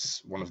 because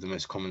it's one of the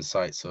most common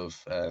sites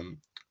of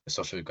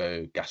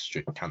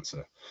esophagogastric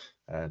cancer.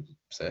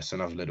 So that's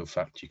another little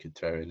fact you could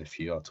throw in if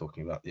you are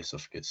talking about the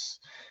esophagus.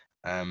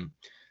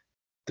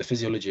 The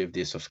physiology of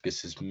the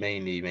esophagus is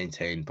mainly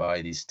maintained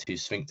by these 2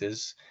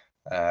 sphincters.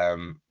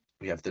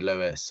 We have the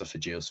lower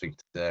esophageal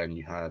sphincter and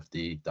you have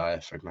the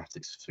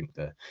diaphragmatic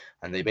sphincter,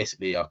 and they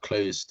basically are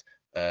closed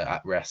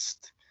at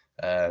rest,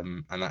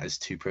 and that is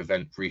to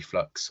prevent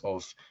reflux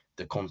of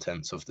the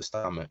contents of the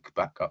stomach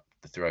back up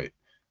the throat.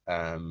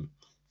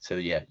 So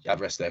yeah,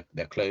 at rest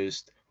they're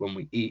closed. When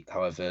we eat,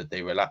 however,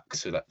 they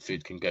relax so that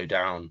food can go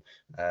down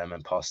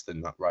and pass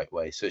them that right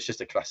way. So it's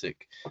just a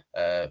classic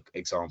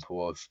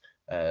example of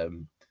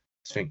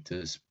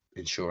sphincters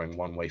ensuring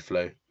one-way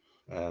flow.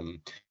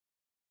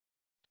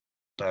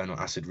 Bone or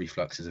acid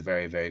reflux is a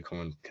very, very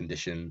common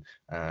condition.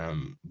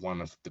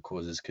 One of the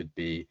causes could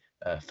be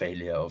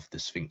failure of the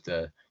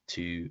sphincter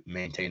to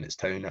maintain its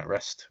tone at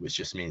rest, which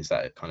just means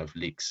that it kind of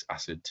leaks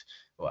acid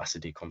or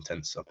acidy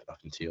contents up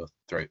into your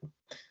throat,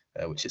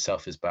 which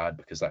itself is bad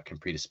because that can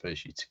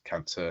predispose you to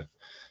cancer.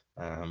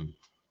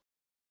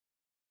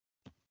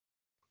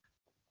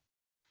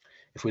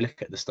 if we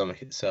look at the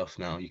stomach itself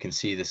now, you can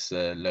see this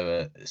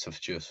lower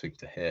esophageal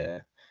sphincter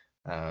here.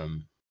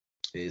 It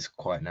is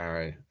quite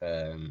narrow,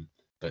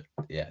 but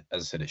yeah,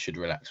 as I said, it should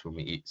relax when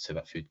we eat, so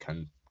that food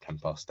can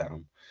pass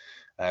down.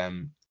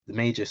 The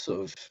major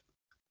sort of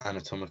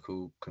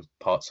anatomical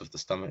parts of the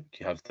stomach,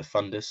 you have the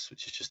fundus,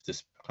 which is just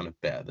this kind of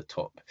bit at the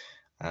top,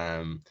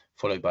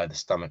 followed by the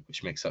stomach,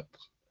 which makes up,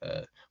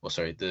 or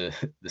sorry, the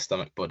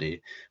stomach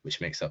body,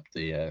 which makes up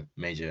the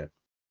major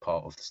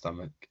part of the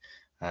stomach.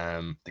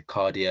 The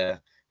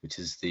cardia, which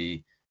is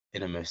the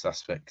innermost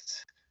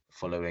aspect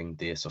following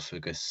the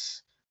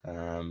esophagus,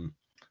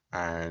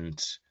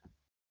 and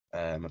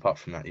apart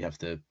from that, you have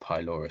the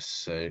pylorus.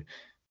 So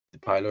the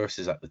pylorus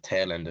is at the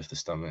tail end of the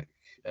stomach,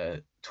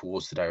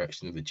 towards the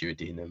direction of the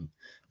duodenum,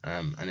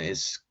 and it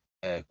is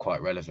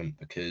quite relevant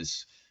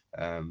because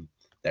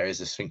there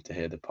is a sphincter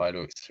here, the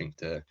pyloric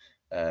sphincter,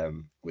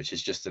 which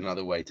is just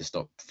another way to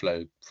stop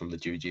flow from the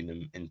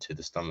duodenum into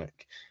the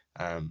stomach.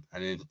 And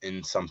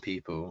in some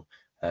people,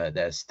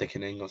 there's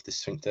thickening of the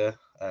sphincter,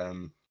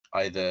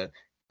 either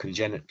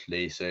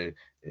congenitally, so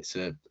it's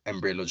a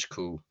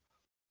embryological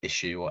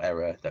issue or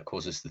error that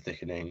causes the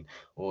thickening,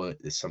 or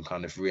there's some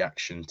kind of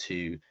reaction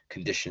to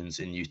conditions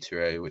in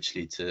utero which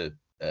lead to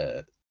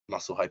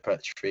muscle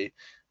hypertrophy.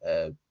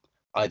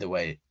 Either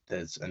way,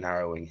 there's a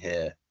narrowing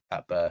here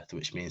at birth,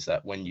 which means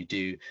that when you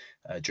do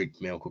drink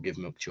milk or give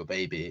milk to your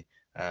baby,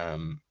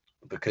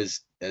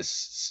 because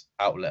there's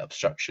outlet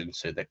obstruction,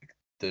 so that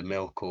the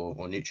milk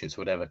or nutrients,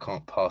 whatever,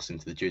 can't pass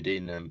into the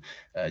duodenum,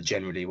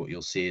 generally what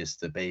you'll see is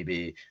the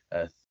baby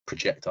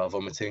projectile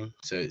vomiting.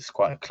 So it's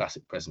quite a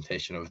classic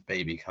presentation of a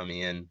baby coming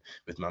in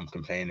with mum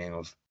complaining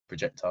of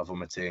projectile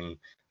vomiting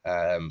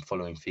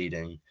following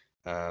feeding,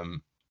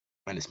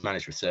 and it's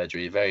managed with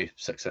surgery very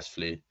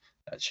successfully.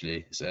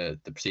 Actually, the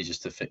procedures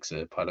to fix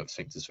a pyloric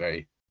sphincter is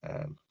very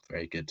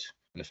good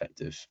and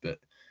effective. But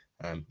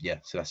yeah,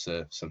 so that's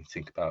something to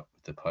think about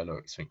with the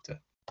pyloric sphincter.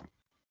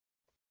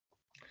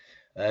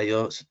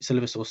 Your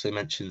syllabus also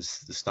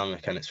mentions the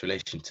stomach and its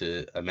relation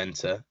to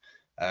omenta.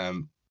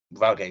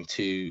 Without getting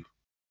too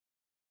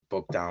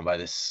bogged down by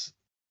this,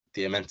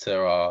 the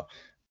omenta are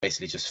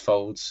basically just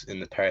folds in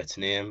the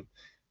peritoneum.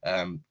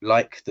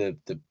 Like the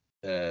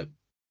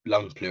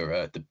lung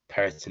pleura, the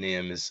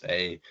peritoneum is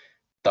a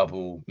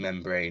double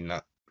membrane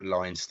that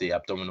lines the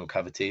abdominal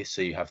cavity.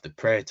 So you have the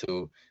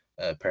parietal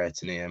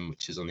peritoneum,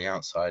 which is on the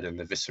outside, and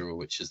the visceral,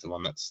 which is the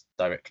one that's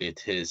directly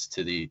adheres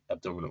to the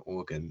abdominal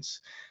organs.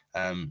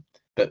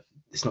 But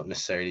it's not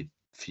necessarily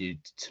for you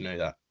to know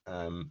that,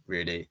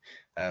 really.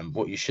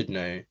 What you should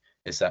know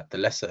is that the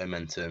lesser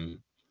omentum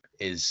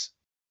is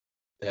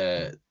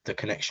the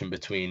connection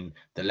between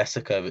the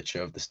lesser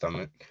curvature of the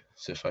stomach.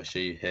 So if I show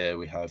you here,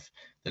 we have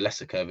the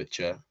lesser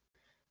curvature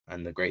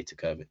and the greater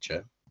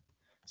curvature.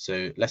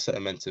 So lesser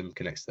omentum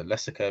connects the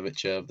lesser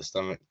curvature of the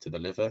stomach to the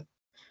liver,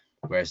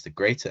 whereas the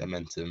greater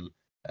omentum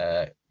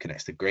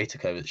connects the greater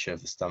curvature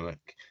of the stomach,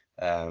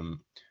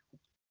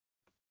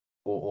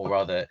 or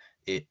rather,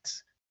 it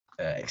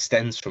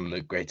extends from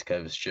the greater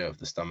curvature of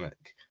the stomach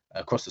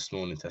across the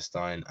small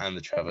intestine and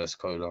the transverse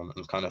colon,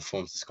 and kind of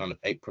forms this kind of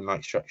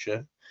apron-like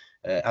structure.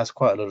 It has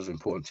quite a lot of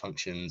important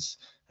functions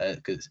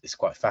because it's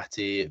quite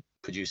fatty. It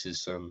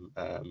produces some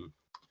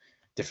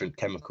different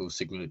chemical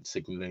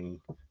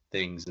signaling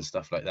things and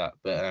stuff like that.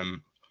 But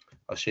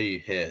I'll show you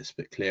here, it's a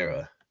bit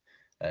clearer.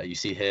 You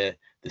see here,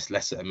 this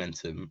lesser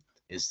omentum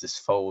is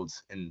this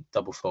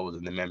double fold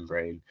in the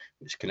membrane,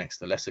 which connects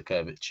the lesser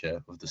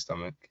curvature of the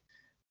stomach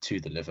to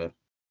the liver.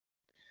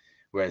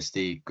 Whereas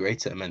the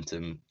greater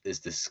omentum is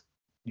this,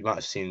 you might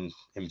have seen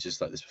images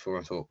like this before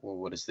and thought, well,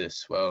 what is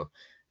this? Well,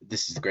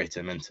 this is the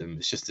greater omentum.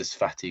 It's just this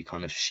fatty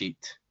kind of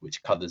sheet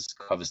which covers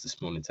the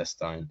small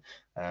intestine.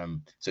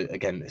 So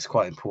again, it's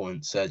quite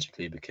important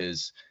surgically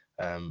because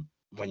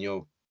when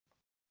you're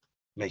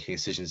making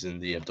incisions in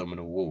the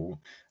abdominal wall,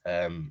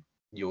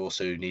 you're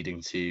also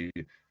needing to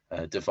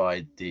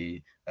divide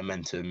the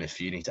omentum if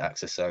you need to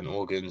access certain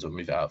organs or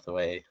move it out of the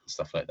way and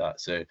stuff like that.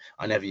 So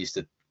I never used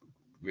to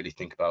really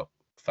think about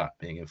fat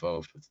being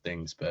involved with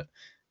things, but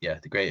yeah,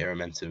 the greater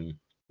omentum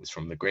is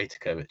from the greater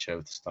curvature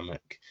of the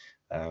stomach,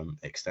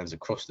 extends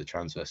across the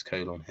transverse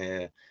colon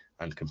here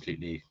and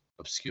completely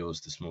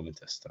obscures the small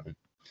intestine,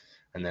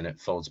 and then it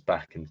folds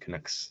back and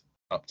connects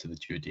up to the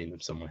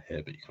duodenum somewhere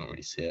here, but you can't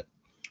really see it.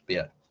 But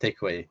yeah,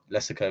 takeaway: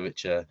 lesser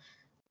curvature,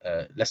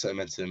 lesser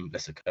omentum,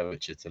 lesser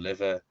curvature to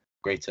liver.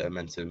 Greater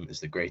omentum is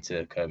the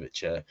greater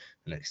curvature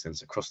and it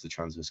extends across the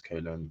transverse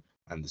colon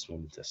and the small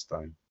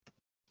intestine.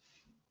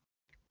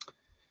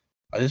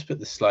 I just put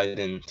this slide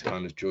in to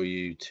kind of draw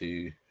you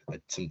to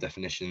some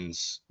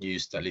definitions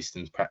used, at least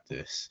in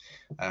practice.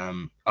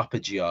 Upper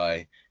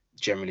GI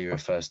generally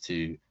refers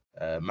to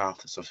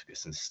mouth,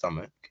 esophagus, and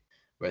stomach,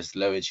 whereas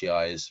lower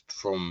GI is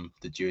from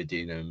the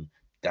duodenum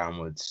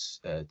downwards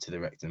to the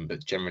rectum.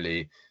 But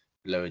generally,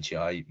 lower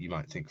GI, you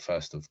might think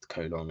first of the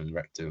colon and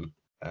rectum.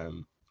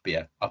 But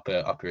yeah,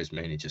 upper is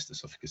mainly just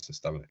esophagus and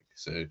stomach.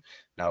 So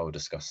now we'll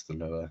discuss the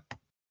lower.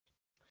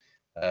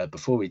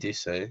 Before we do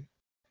so,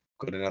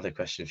 got another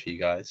question for you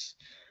guys.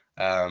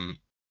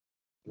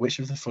 which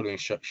of the following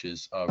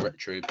structures are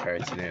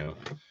retroperitoneal?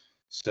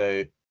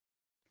 So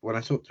when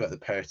I talked about the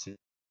peritoneum,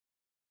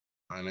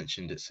 I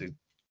mentioned it's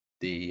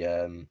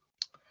the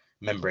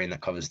membrane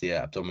that covers the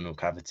abdominal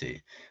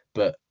cavity,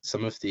 but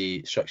some of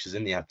the structures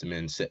in the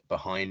abdomen sit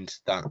behind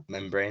that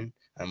membrane,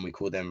 and we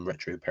call them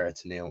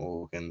retroperitoneal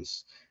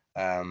organs.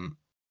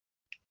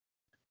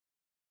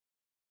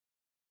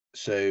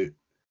 So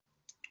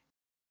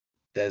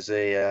there's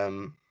a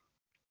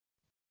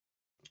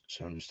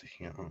so I'm just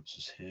looking at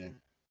answers here.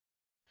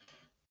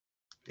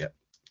 Yep,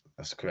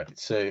 that's correct.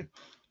 So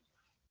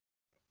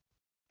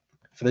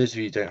for those of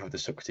you who don't have the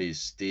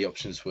Socrates, the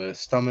options were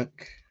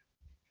stomach,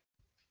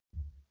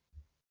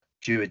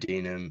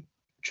 duodenum,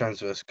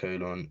 transverse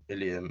colon,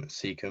 ileum,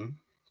 cecum.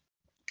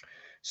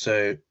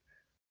 So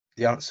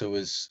the answer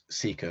was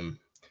cecum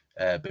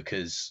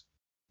because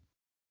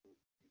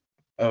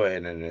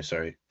no,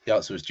 sorry. The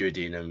answer was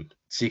duodenum.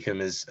 Cecum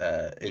is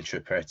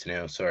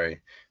intraperitoneal,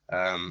 sorry.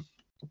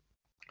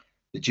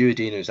 The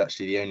duodenum is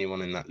actually the only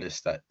one in that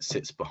list that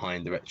sits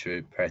behind the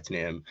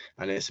retroperitoneum,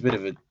 and it's a bit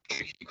of a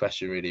tricky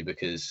question really,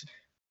 because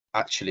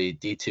actually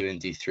D2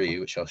 and D3,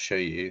 which I'll show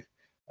you,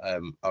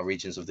 are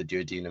regions of the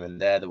duodenum,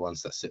 and they're the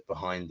ones that sit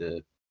behind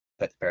the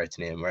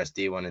peritoneum, whereas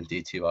D1 and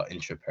D2 are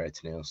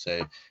intraperitoneal.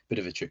 So a bit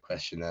of a trick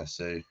question there.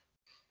 So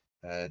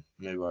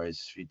no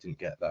worries if you didn't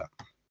get that.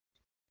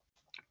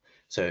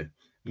 So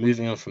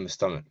moving on from the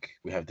stomach,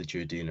 we have the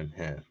duodenum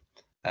here.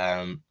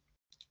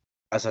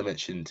 As I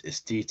mentioned, it's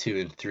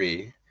D2 and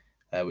 3,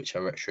 which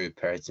are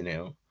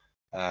retroperitoneal.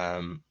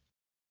 And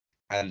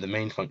the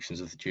main functions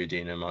of the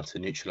duodenum are to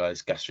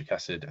neutralize gastric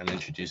acid and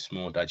introduce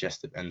more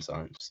digestive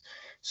enzymes.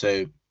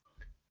 So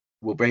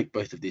we'll break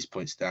both of these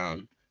points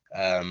down.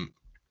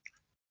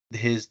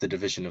 Here's the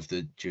division of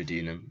the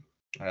duodenum.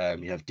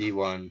 You have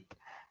D1,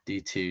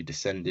 D2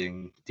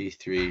 descending,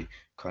 D3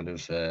 kind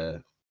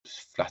of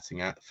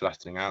flattening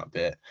out a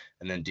bit,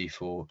 and then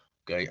D4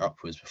 going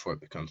upwards before it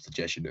becomes the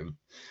jejunum.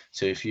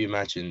 So if you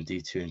imagine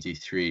D2 and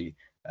D3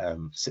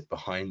 sit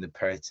behind the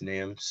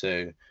peritoneum,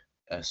 so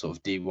sort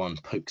of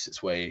D1 pokes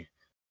its way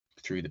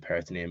through the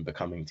peritoneum,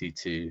 becoming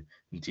D2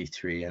 and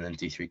D3, and then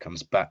D3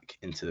 comes back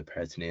into the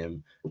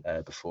peritoneum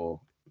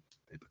before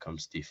it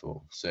becomes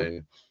D4.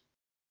 So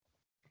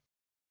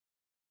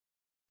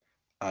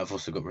I've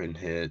also got written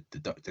here the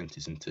duct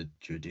empties into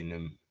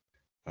duodenum.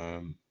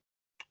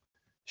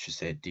 Should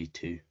say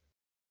D2.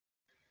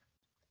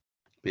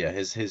 But yeah,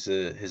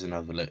 here's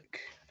another look.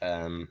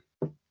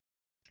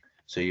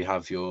 So you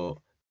have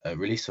your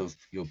release of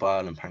your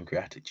bile and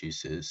pancreatic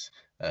juices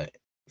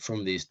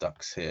from these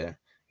ducts here.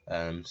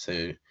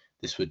 So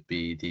this would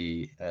be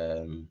the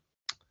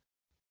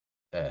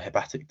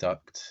hepatic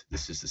duct.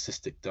 This is the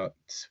cystic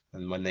duct,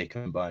 and when they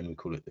combine, we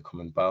call it the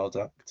common bile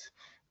duct.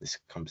 This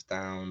comes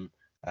down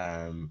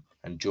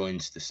and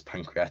joins this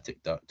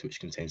pancreatic duct, which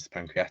contains the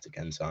pancreatic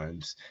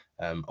enzymes,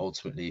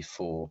 ultimately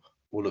for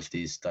all of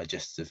these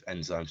digestive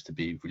enzymes to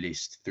be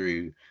released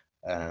through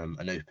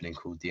an opening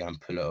called the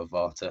ampulla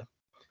ovata,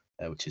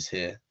 which is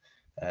here.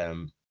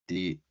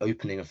 The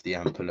opening of the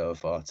ampulla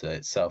ovata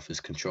itself is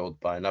controlled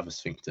by another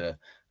sphincter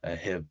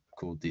here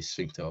called the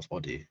sphincter of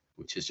Oddi,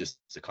 which is just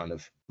a kind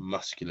of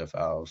muscular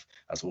valve,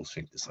 as all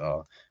sphincters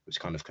are, which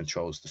kind of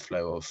controls the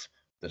flow of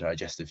the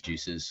digestive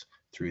juices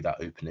through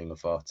that opening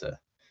of vata.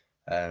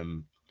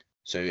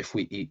 So if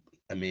we eat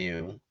a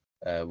meal,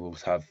 we'll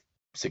have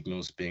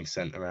signals being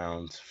sent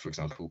around, for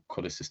example,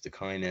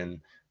 cholecystokinin,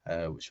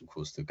 which will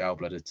cause the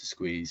gallbladder to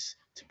squeeze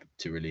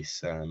to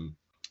release the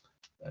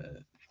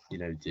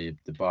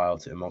bile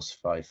to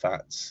emulsify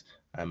fats,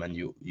 and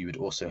you would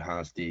also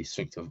have the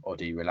sphincter of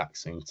Oddi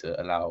relaxing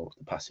to allow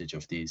the passage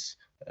of these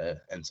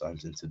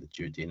enzymes into the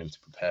duodenum to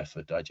prepare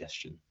for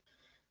digestion.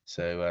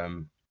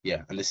 So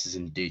yeah, and this is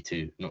in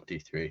D2, not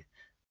D3,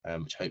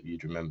 which I hope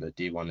you'd remember.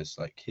 D1 is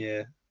like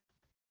here,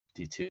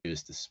 D2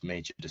 is this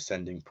major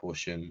descending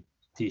portion,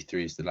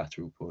 D3 is the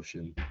lateral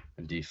portion,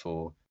 and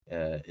D4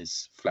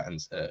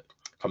 flattens,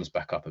 comes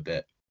back up a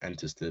bit,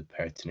 enters the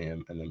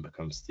peritoneum, and then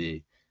becomes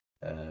the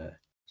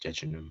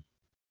jejunum.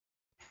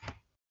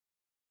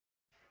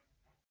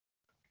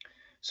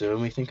 So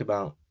when we think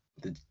about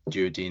the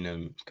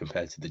duodenum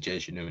compared to the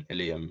jejunum and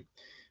ileum,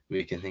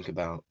 we can think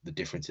about the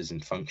differences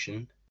in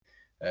function.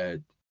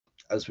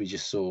 As we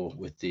just saw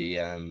with the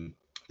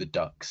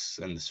ducts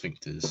and the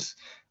sphincters,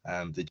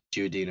 the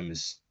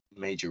duodenum's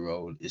major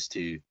role is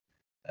to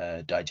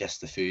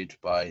digest the food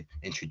by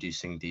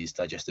introducing these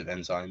digestive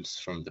enzymes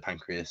from the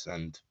pancreas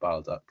and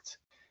bile duct.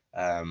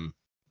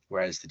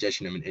 Whereas the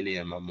jejunum and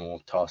ileum are more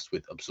tasked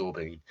with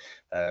absorbing.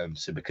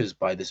 So because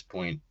by this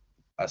point,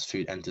 as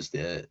food enters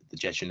the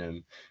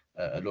jejunum,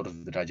 a lot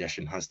of the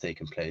digestion has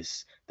taken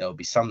place. There will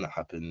be some that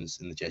happens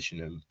in the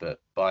jejunum, but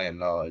by and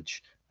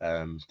large,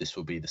 this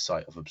will be the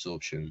site of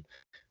absorption.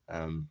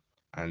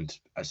 And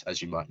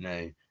as you might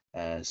know,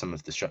 some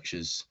of the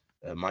structures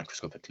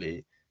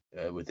microscopically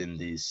within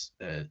these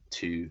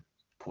two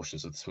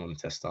portions of the small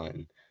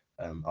intestine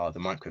are the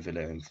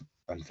microvilli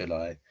and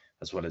villi,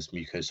 as well as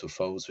mucosal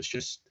folds, which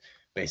just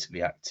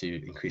basically act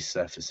to increase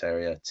surface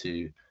area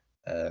to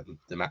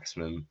the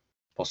maximum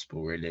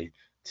possible, really,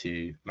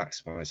 to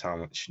maximize how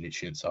much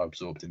nutrients are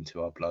absorbed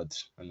into our blood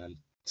and then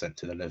sent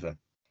to the liver.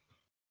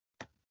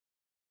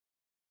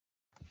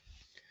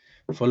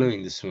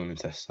 Following the small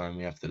intestine,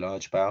 we have the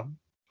large bowel.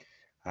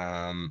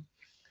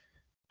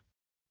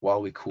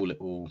 While we call it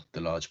all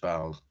the large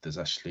bowel, there's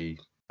actually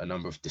a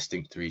number of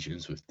distinct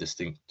regions with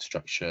distinct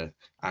structure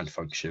and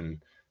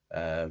function,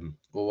 or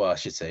well, I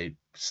should say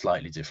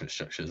slightly different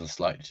structures and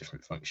slightly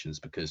different functions,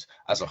 because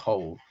as a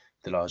whole,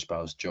 the large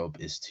bowel's job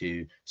is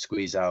to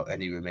squeeze out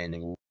any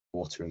remaining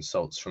water and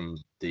salts from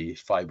the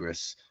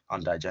fibrous,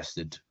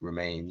 undigested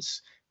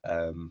remains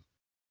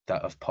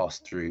that have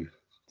passed through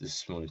the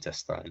small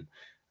intestine,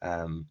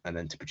 and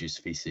then to produce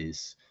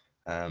feces.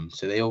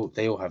 So they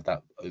all have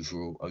that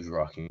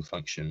overarching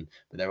function,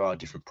 but there are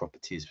different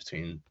properties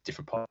between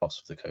different parts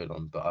of the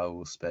colon. But I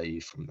will spare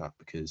you from that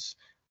because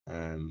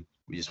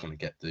we just want to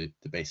get the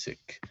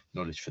basic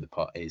knowledge for the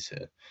part A's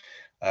here.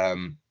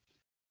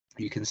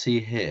 You can see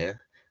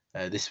here,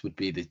 this would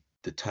be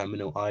the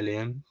terminal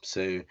ileum.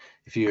 So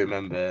if you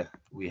remember,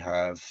 we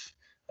have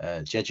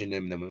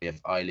jejunum, then we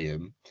have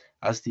ileum.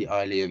 As the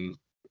ileum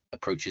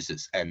approaches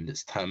its end,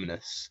 its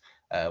terminus,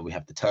 we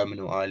have the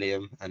terminal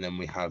ileum, and then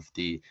we have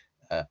the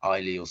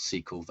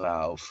ileocecal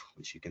valve,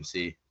 which you can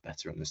see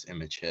better in this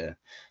image here.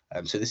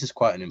 So this is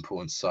quite an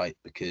important site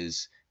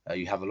because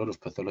you have a lot of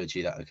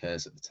pathology that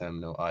occurs at the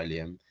terminal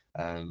ileum.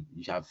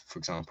 You have, for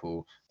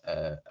example,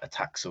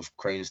 attacks of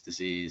Crohn's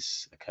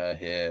disease occur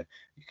here.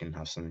 You can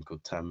have something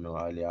called terminal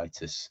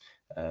ileitis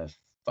for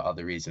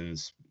other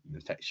reasons,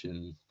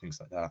 infection, things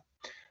like that.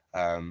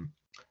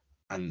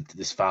 And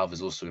this valve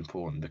is also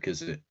important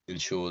because it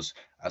ensures,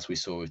 as we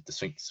saw with the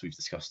sphincters we've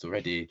discussed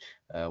already,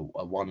 a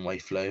one-way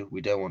flow. We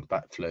don't want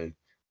backflow.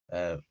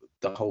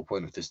 The whole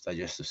point of this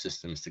digestive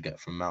system is to get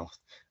from mouth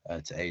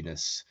to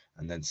anus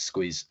and then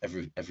squeeze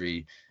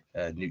every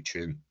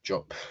nutrient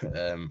drop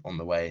on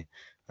the way.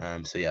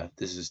 So yeah,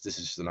 this is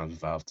just another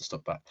valve to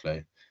stop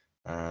backflow.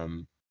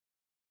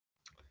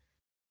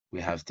 We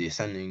have the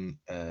ascending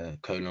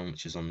colon,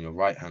 which is on your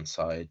right-hand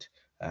side.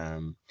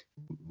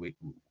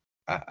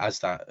 As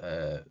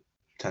that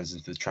turns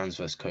into the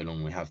transverse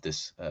colon, we have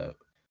this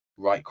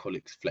right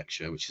colic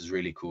flexure, which is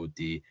really called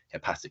the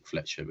hepatic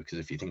flexure, because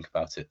if you think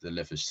about it, the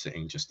liver's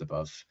sitting just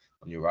above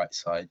on your right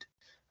side.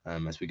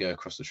 As we go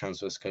across the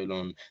transverse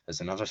colon,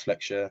 there's another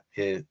flexure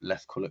here,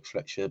 left colic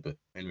flexure, but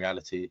in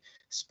reality,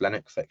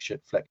 splenic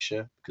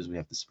flexure, because we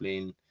have the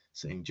spleen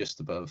sitting just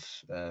above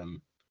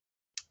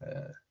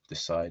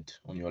this side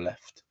on your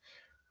left.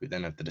 We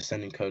then have the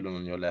descending colon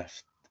on your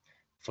left,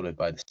 followed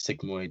by the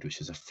sigmoid, which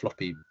is a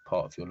floppy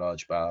part of your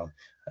large bowel,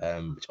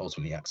 which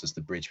ultimately acts as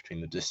the bridge between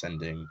the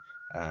descending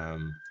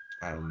and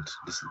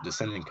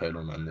descending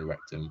colon and the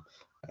rectum,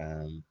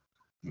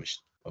 which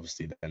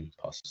obviously then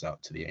passes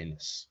out to the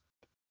anus.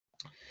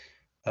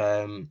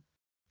 What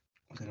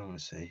did I want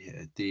to say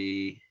here?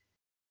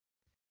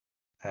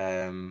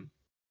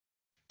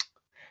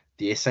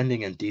 The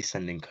ascending and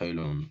descending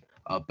colon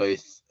are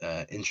both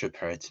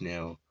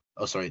intraperitoneal.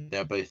 Oh, sorry,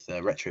 they're both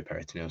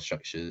retroperitoneal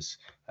structures,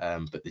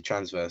 but the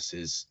transverse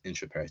is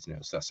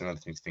intraperitoneal. So that's another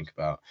thing to think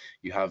about.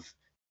 You have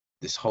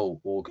this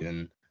whole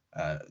organ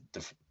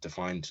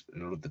defined a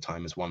lot of the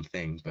time as one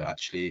thing, but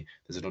actually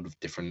there's a lot of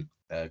different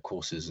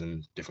courses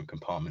and different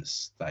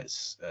compartments that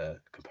its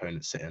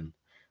components sit in,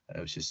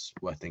 which is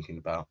worth thinking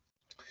about.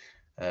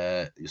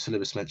 Your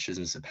syllabus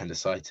mentions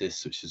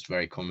appendicitis, which is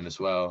very common as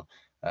well.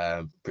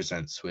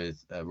 Presents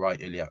with right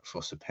iliac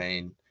fossa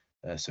pain,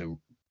 so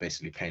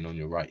basically pain on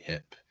your right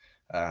hip.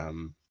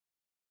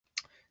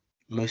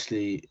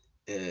 Mostly,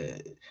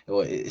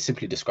 well, it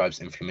simply describes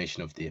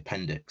inflammation of the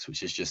appendix,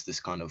 which is just this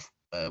kind of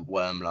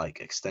worm-like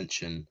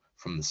extension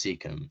from the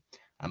cecum,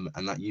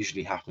 and that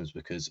usually happens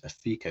because a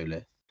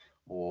fecolith,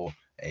 or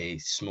a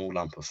small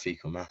lump of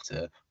fecal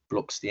matter,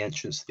 blocks the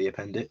entrance to the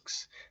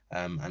appendix,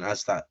 and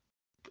as that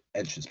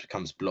entrance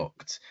becomes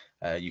blocked,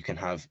 you can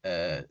have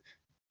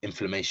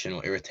inflammation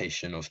or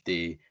irritation of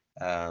the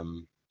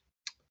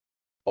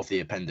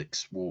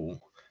appendix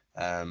wall,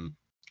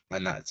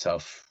 and that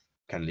itself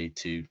can lead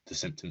to the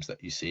symptoms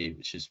that you see,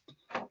 which is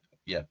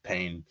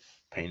pain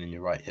in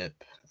your right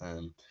hip.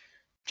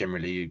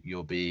 Generally,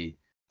 you'll be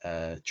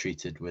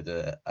treated with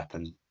an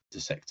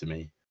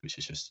appendicectomy, which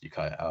is just you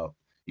cut it out,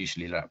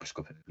 usually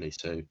laparoscopically,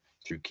 so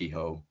through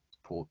keyhole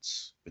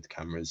ports with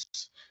cameras.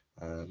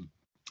 But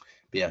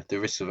yeah, the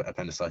risk of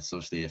appendicitis,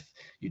 obviously, if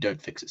you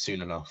don't fix it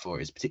soon enough, or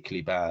it's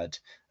particularly bad,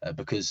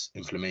 because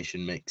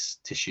inflammation makes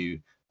tissue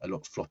a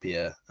lot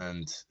floppier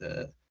and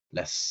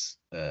less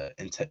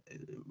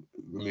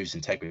removes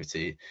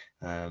integrity.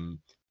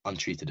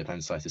 Untreated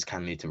appendicitis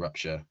can lead to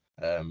rupture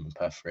and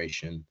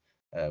perforation,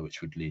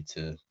 which would lead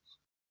to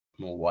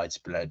more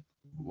widespread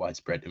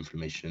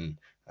inflammation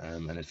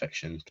and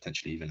infection,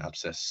 potentially even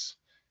abscess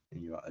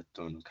in your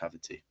abdominal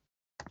cavity.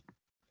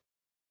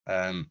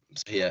 So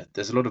yeah,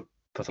 there's a lot of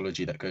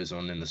pathology that goes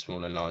on in the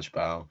small and large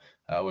bowel.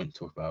 I won't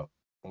talk about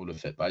all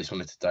of it, but I just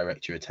wanted to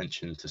direct your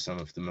attention to some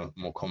of the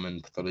more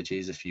common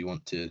pathologies if you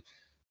want to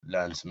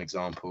learn some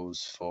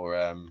examples for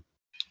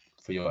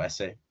your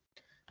essay.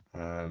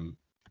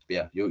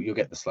 yeah, you'll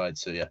get the slide.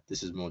 So yeah,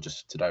 this is more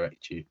just to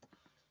direct you.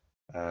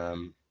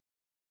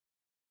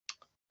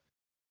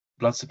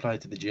 Blood supply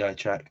to the GI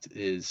tract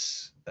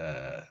is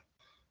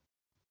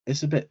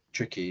it's a bit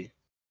tricky,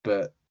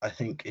 but I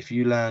think if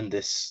you learn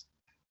this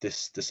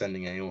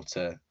descending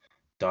aorta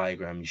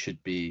diagram, you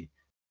should be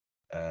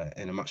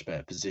in a much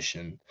better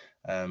position.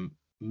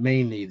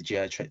 Mainly the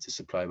GI tract is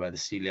supplied by the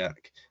celiac,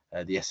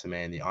 the SMA,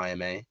 and the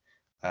IMA,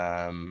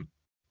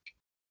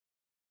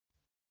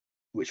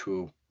 which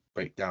we'll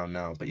break down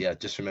now. But yeah,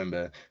 just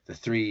remember the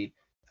three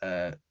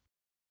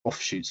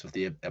offshoots of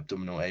the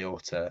abdominal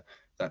aorta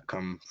that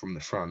come from the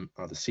front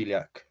are the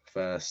celiac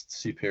first,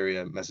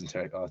 superior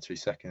mesenteric artery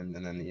second,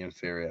 and then the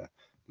inferior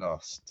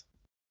last.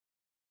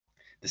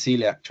 The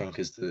celiac trunk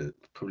is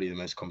probably the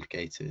most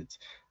complicated.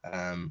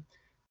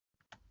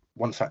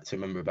 One fact to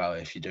remember about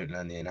it if you don't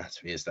learn the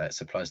anatomy is that it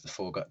supplies the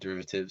foregut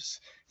derivatives.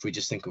 If we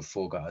just think of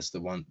foregut as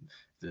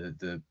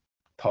the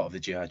part of the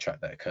GI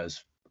tract that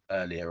occurs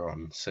earlier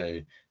on, so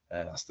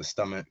that's the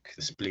stomach,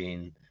 the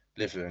spleen,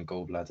 liver and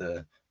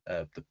gallbladder,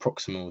 the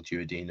proximal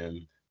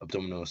duodenum,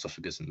 abdominal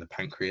esophagus, and the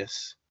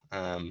pancreas.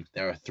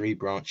 There are three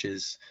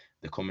branches: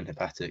 the common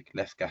hepatic,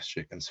 left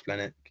gastric, and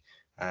splenic,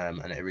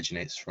 and it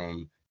originates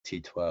from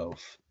T12.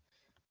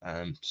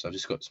 So I've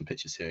just got some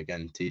pictures here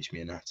again. Teach me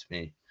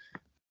anatomy,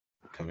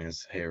 coming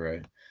as a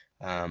hero.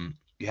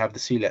 You have the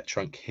celiac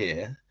trunk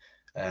here.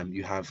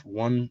 You have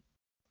one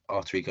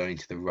artery going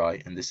to the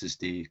right, and this is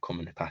the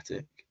common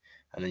hepatic,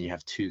 and then you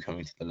have two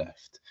coming to the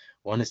left.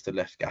 One is the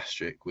left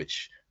gastric,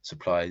 which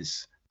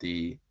supplies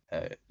the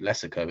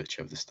lesser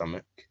curvature of the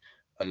stomach,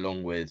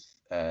 along with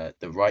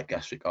the right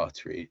gastric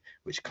artery,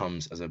 which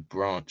comes as a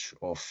branch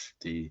of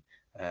the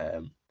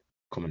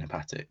common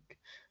hepatic.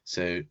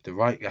 So the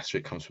right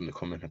gastric comes from the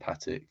common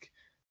hepatic,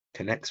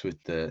 connects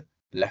with the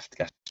left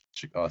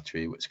gastric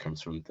artery, which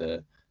comes from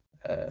the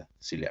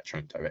celiac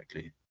trunk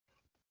directly.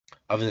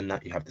 Other than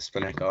that, you have the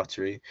splenic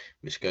artery,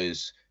 which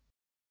goes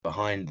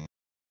behind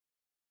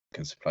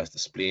and supplies the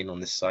spleen on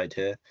this side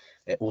here.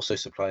 It also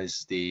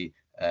supplies the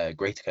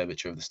greater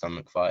curvature of the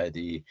stomach via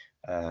the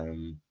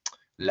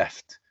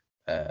left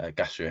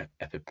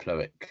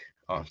gastroepiploic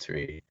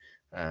artery,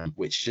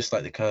 which, just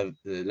like the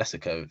lesser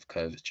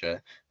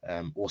curvature,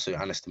 also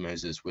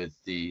anastomoses with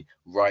the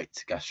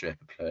right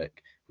gastroepiploic,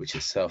 which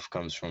itself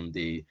comes from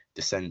the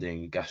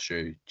descending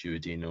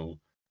gastroduodenal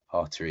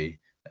artery,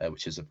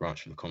 which is a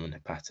branch of the common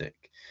hepatic.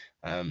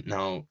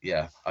 Now,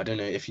 yeah, I don't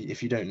know if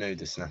you don't know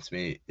this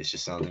anatomy, it's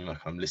just sounding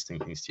like I'm listing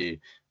things to you,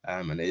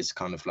 and it is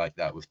kind of like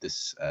that with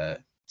this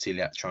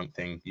celiac trunk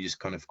thing. You just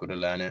kind of got to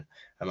learn it.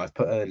 I've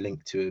put a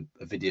link to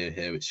a video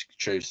here which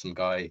shows some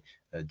guy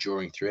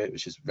drawing through it,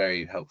 which is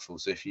very helpful.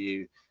 So if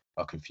you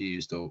are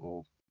confused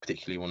or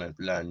particularly want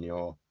to learn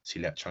your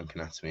celiac trunk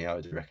anatomy, I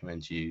would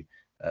recommend you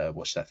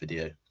watch that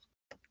video.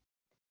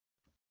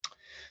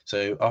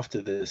 So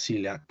after the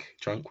celiac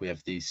trunk, we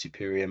have the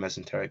superior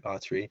mesenteric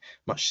artery,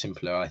 much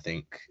simpler, I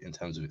think, in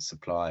terms of its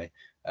supply.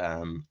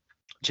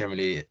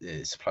 Generally,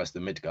 it supplies the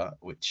midgut,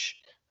 which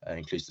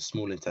includes the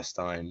small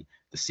intestine,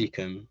 the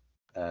cecum,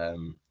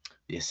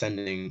 the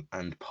ascending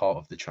and part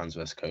of the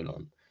transverse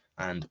colon.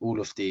 And all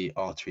of the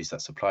arteries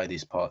that supply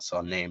these parts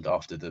are named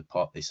after the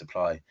part they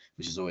supply,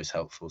 which is always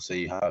helpful. So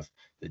you have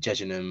the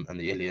jejunum and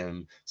the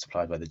ileum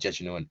supplied by the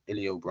jejunal and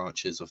ileal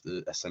branches of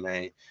the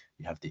SMA.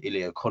 You have the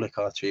ileocolic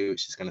artery,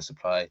 which is going to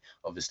supply,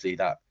 obviously,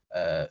 that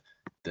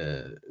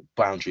the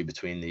boundary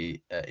between the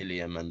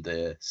ileum and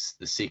the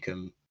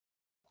cecum.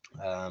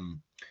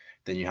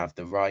 Then you have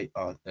the right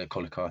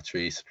colic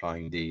artery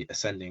supplying the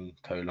ascending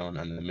colon,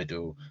 and the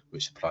middle,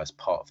 which supplies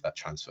part of that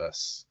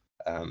transverse,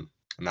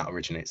 and that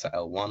originates at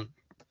L1.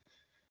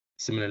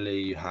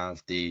 Similarly, you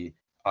have the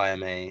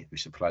IMA,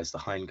 which supplies the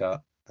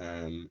hindgut,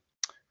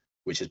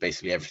 which is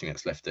basically everything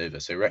that's left over.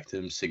 So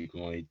rectum,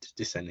 sigmoid,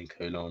 descending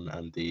colon,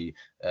 and the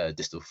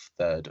distal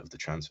third of the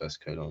transverse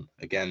colon.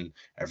 Again,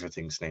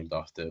 everything's named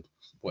after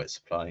what it's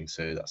supplying,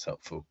 so that's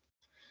helpful.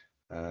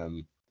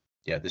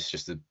 Yeah, this is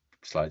just a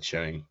slide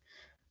showing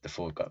the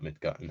foregut,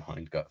 midgut, and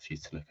hindgut for you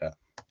to look at.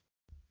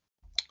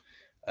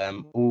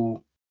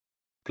 All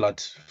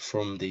blood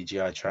from the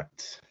GI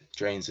tract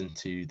drains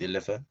into the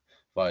liver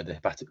via the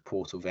hepatic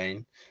portal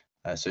vein.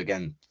 So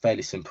again,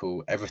 fairly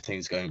simple.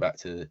 Everything's going back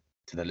to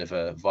the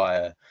liver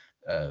via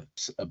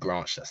a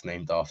branch that's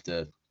named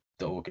after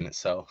the organ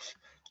itself.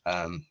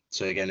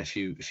 So again, if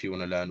you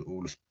want to learn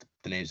all of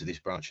the names of these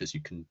branches,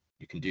 you can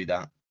do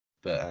that.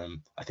 But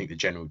I think the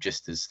general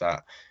gist is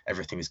that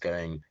everything is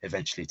going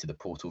eventually to the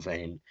portal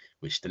vein,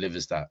 which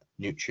delivers that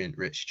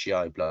nutrient-rich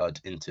GI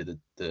blood into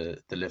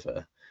the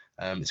liver.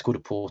 It's called a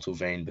portal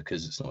vein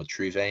because it's not a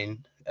true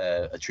vein.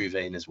 A true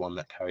vein is one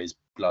that carries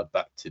blood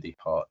back to the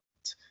heart,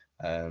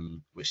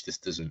 which this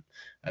doesn't.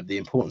 The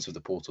importance of the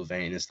portal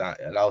vein is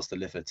that it allows the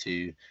liver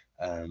to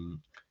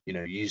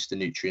use the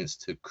nutrients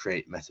to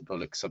create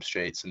metabolic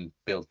substrates and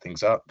build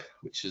things up,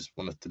 which is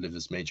one of the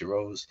liver's major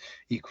roles.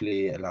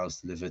 Equally, it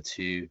allows the liver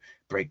to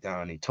break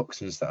down any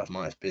toxins that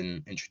might have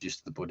been introduced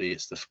to the body.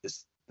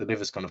 The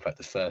liver's kind of like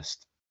the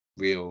first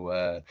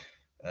real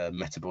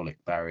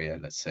metabolic barrier,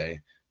 let's say.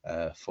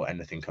 for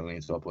anything coming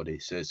into our body.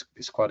 So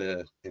it's quite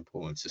an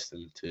important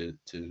system to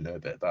know a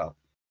bit about.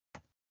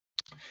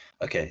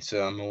 Okay,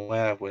 so I'm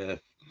aware we're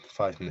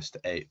 5 minutes to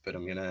 8, but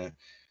I'm gonna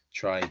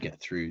try get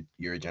through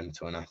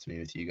urogenital anatomy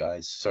with you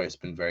guys. Sorry, it's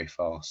been very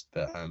fast,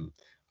 but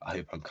I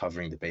hope I'm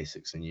covering the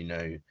basics and you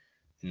know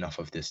enough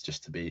of this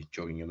just to be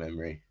jogging your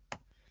memory.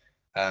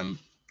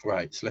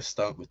 Right, so let's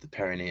start with the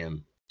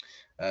perineum.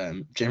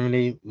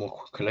 Generally,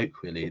 more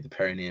colloquially, the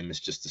perineum is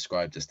just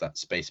described as that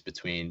space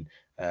between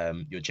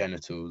your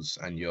genitals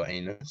and your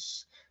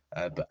anus,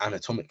 but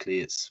anatomically,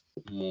 it's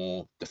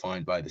more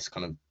defined by this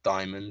kind of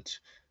diamond.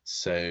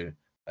 So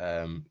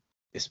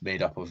it's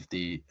made up of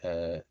the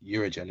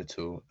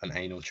urogenital and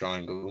anal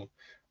triangle.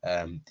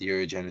 The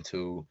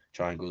urogenital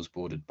triangle is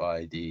bordered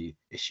by the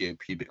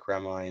ischiopubic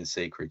rami and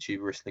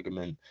sacrotuberous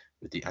ligament,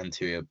 with the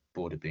anterior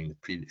border being the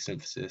pubic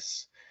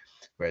symphysis,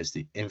 whereas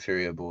the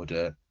inferior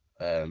border,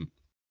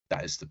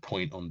 that is the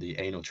point on the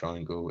anal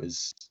triangle,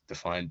 is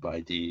defined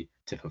by the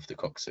tip of the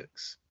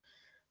coccyx.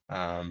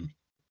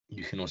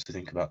 You can also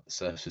think about the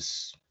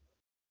surface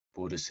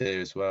borders here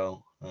as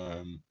well.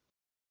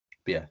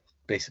 But yeah,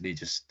 basically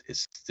just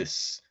it's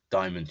this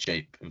diamond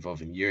shape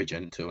involving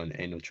urogenital and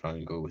anal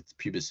triangle with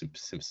pubis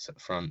symphysis at the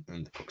front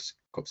and the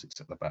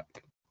coccyx at the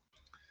back.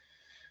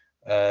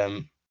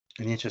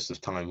 In the interest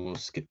of time, we'll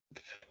skip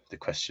the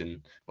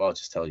question. Well, I'll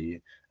just tell you,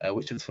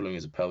 which of the following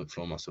is a pelvic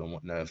floor muscle and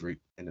what nerve root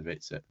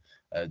innervates it?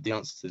 The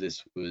answer to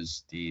this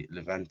was the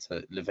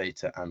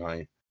levator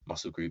ani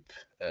muscle group.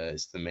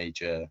 Is the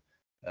major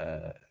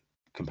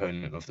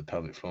component of the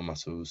pelvic floor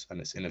muscles,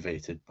 and it's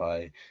innervated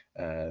by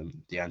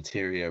the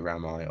anterior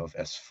rami of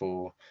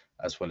S4,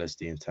 as well as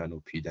the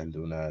internal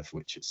pudendal nerve,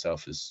 which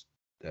itself is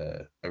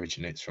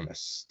originates from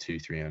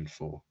S2, 3, and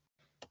 4.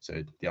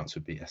 So the answer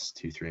would be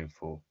S2, 3, and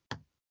 4.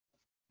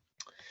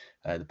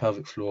 The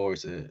pelvic floor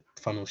is a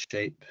funnel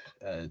shape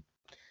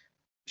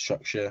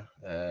structure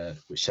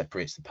which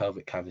separates the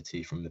pelvic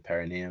cavity from the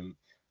perineum.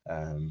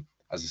 As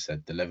I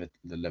said, the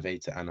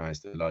levator ani is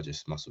the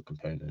largest muscle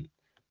component.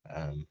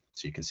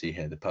 So you can see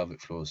here the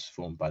pelvic floor is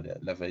formed by the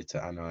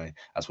levator ani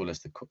as well as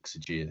the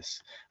coccygeus,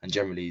 and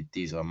generally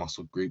these are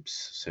muscle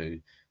groups. So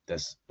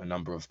there's a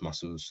number of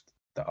muscles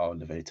that are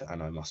levator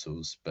ani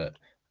muscles, but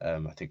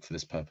I think for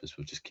this purpose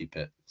we'll just keep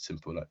it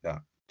simple like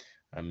that.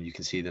 You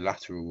can see the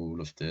lateral wall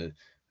of the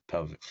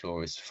pelvic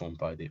floor is formed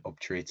by the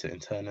obturator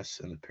internus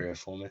and the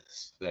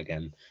piriformis. So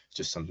again, it's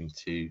just something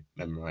to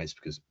memorize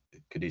because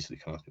it could easily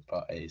come up in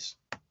part A's.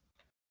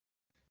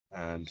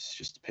 It's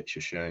just a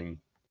picture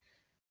showing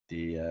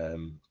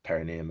the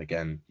perineum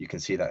again. You can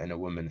see that in a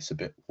woman it's a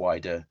bit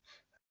wider,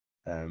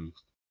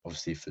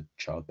 obviously for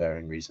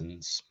childbearing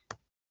reasons.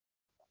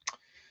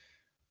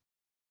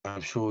 I'm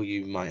sure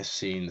you might have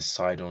seen the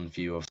side-on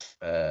view of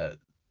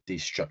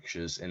these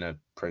structures in a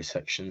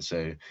pro-section,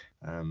 so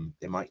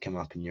it might come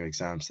up in your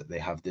exams that they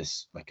have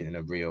this like in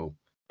a real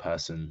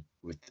person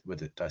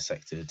with it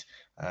dissected,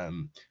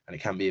 and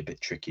it can be a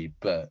bit tricky,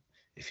 but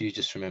if you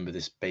just remember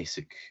this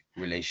basic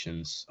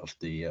relations of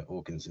the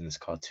organs in this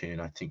cartoon,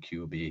 I think you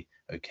will be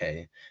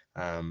okay.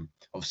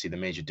 Obviously the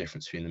major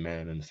difference between the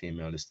male and the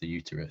female is the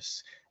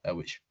uterus,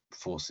 which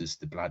forces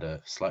the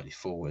bladder slightly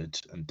forward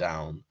and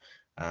down.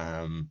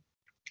 But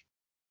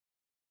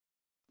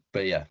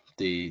yeah,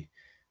 these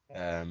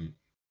are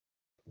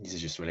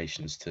just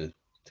relations to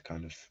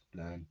kind of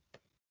learn.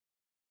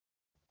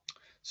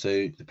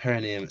 So the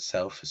perineum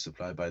itself is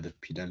supplied by the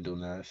pudendal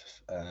nerve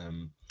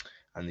and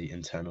the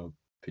internal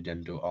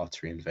pudendal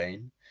artery and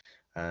vein.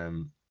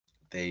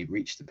 They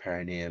reach the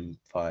perineum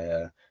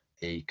via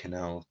a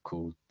canal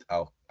called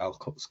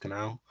Alcott's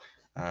Canal,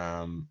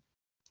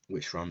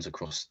 which runs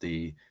across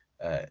the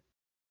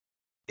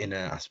inner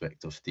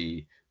aspect of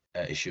the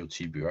ischial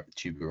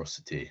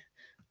tuberosity.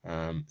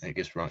 It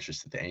gives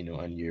branches to the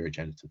anal and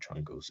urogenital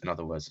triangles. In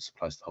other words, it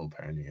supplies the whole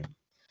perineum.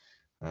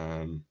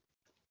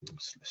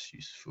 It's less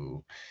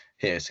useful.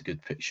 Here it's a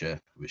good picture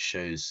which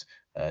shows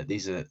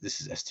this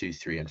is S2,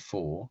 3, and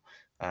 4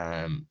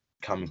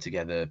 coming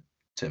together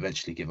to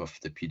eventually give off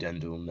the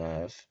pudendal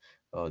nerve,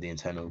 or the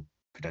internal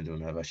pudendal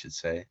nerve, I should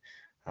say,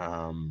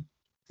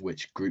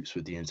 which groups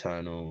with the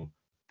internal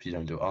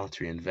pudendal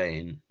artery and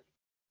vein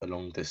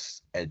along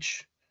this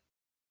edge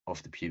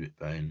of the pubic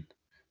bone,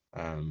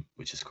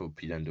 which is called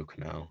pudendal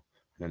canal,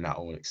 and then that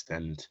will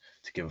extend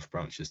to give off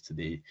branches to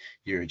the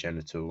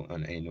urogenital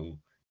and anal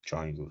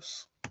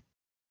triangles.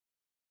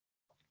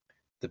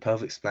 The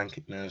pelvic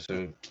splanchnic nerves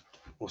are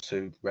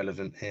also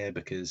relevant here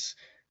because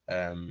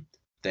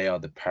they are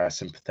the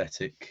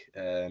parasympathetic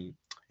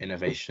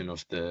innervation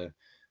of the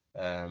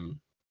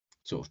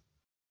sort of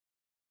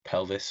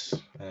pelvis,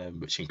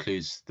 which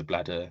includes the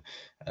bladder,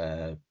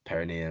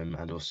 perineum,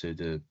 and also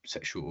the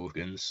sexual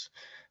organs.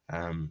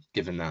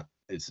 Given that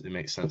it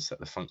makes sense that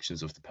the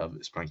functions of the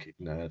pelvic splanchnic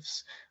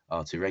nerves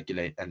are to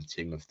regulate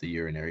emptying of the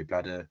urinary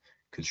bladder,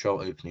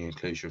 control opening and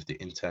closure of the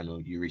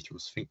internal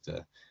urethral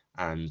sphincter,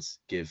 and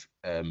give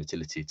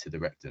motility to the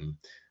rectum.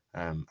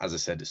 As I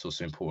said, it's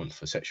also important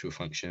for sexual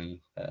function,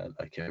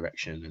 like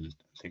erection and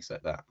things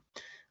like that.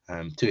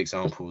 Two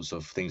examples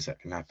of things that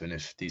can happen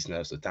if these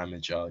nerves are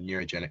damaged are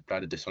neurogenic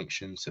bladder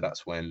dysfunction. So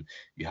that's when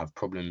you have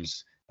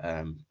problems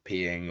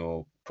peeing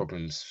or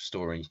problems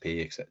storing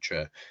pee,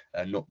 etc.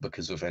 Not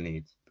because of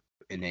any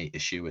innate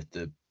issue with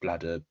the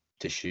bladder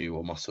tissue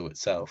or muscle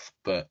itself,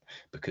 but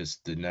because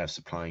the nerve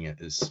supplying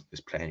it is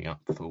playing up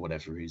for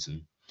whatever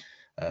reason.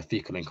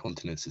 Fecal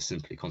incontinence is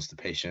simply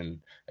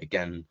constipation,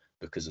 again,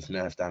 because of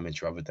nerve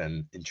damage rather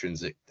than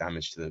intrinsic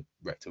damage to the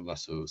rectal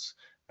muscles.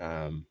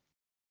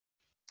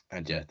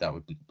 And yeah, that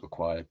would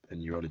require a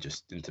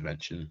neurologist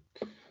intervention.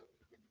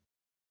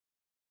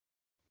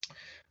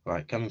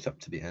 Right, coming up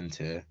to the end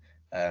here,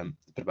 a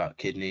bit about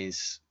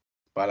kidneys.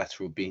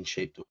 Bilateral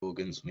bean-shaped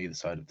organs on either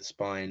side of the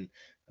spine.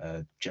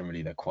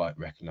 Generally, they're quite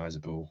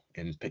recognizable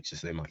in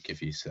pictures they might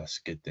give you, so that's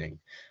a good thing.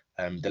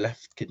 The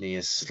left kidney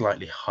is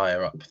slightly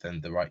higher up than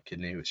the right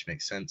kidney, which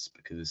makes sense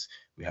because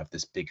we have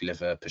this big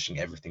liver pushing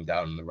everything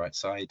down on the right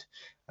side.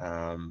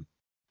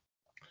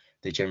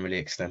 They generally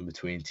extend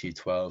between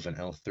T12 and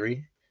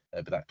L3,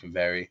 but that can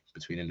vary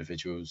between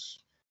individuals.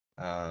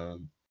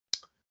 And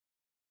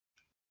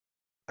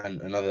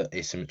another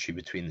asymmetry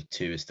between the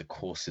two is the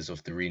courses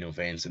of the renal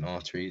veins and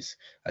arteries.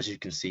 As you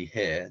can see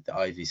here, the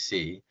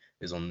IVC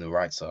is on the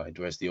right side,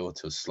 whereas the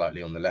aorta is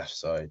slightly on the left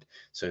side.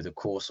 So the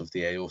course of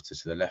the aorta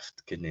to the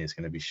left kidney is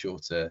going to be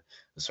shorter.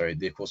 Sorry,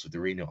 the course of the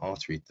renal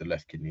artery to the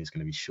left kidney is going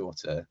to be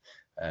shorter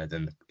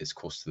than its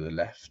course to the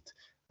left.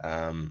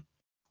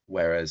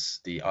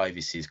 Whereas the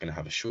IVC is going to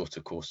have a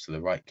shorter course to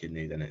the right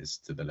kidney than it is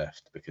to the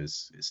left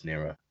because it's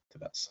nearer to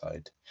that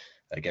side.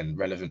 Again,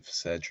 relevant for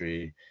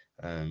surgery.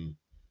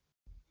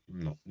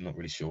 Not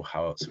really sure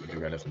how else it would be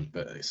relevant,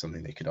 but it's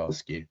something they could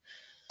ask you.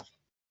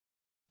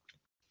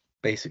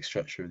 Basic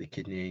structure of the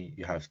kidney,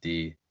 you have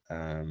the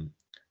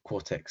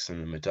cortex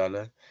and the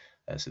medulla.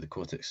 So the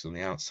cortex is on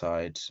the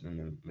outside and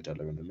the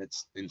medulla on the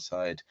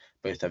inside.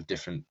 Both have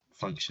different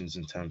functions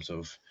in terms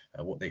of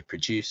what they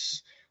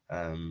produce,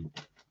 and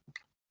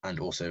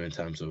also in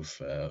terms of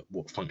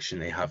what function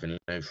they have in an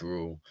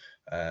overall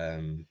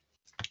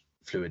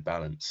fluid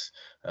balance.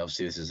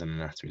 Obviously, this is an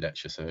anatomy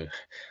lecture, so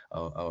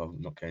I'll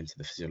not go into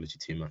the physiology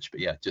too much.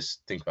 But yeah,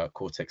 just think about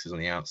cortex is on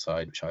the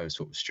outside, which I always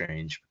thought was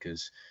strange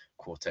because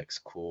cortex,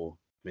 core,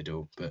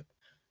 middle, but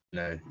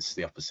no, it's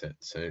the opposite.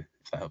 So if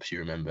that helps you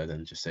remember,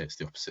 then just say it's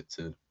the opposite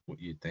to what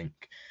you'd think.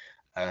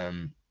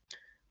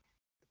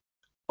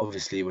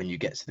 Obviously, when you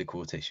get to the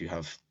cortex, you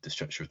have the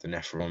structure of the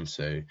nephron,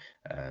 so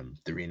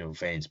the renal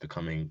veins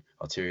becoming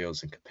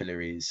arterioles and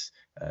capillaries,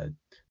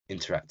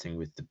 interacting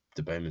with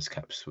the Bowman's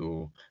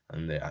capsule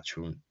and the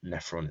actual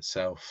nephron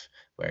itself,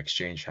 where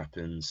exchange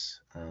happens.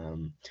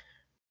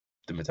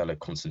 The medulla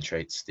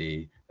concentrates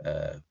the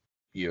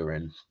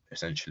urine,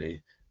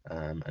 essentially,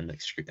 and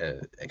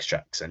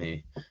extracts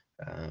any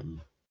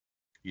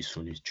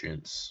useful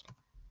nutrients.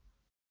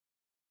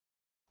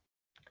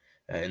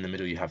 In the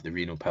middle, you have the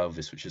renal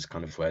pelvis, which is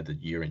kind of where the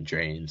urine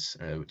drains,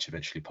 which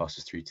eventually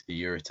passes through to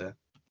the ureter.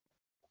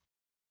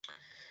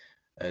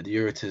 The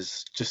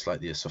ureters, just like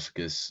the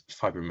esophagus,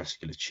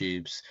 fibromuscular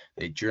tubes.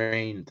 They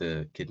drain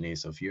the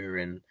kidneys of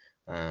urine.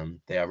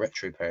 They are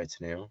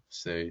retroperitoneal,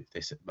 so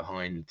they sit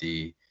behind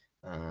the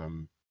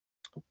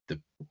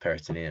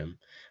peritoneum.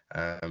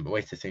 A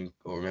way to think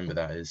or remember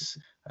that is,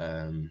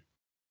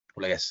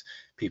 well, I guess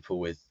people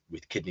with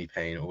kidney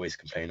pain always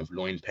complain of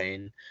loin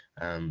pain.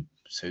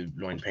 So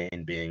loin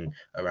pain being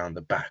around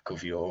the back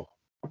of your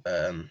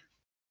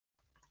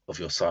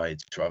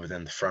sides rather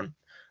than the front.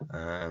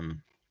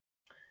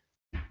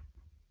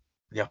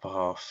 The upper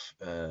half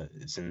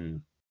is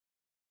in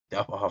the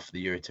upper half of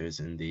the ureter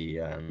is in the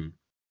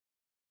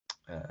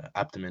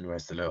abdomen,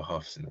 whereas the lower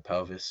half is in the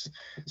pelvis.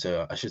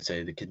 So I should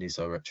say the kidneys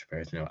are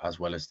retroperitoneal as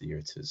well as the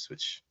ureters,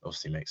 which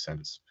obviously makes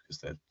sense because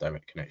they're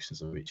direct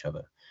connections of each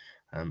other.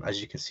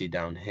 As you can see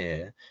down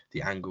here,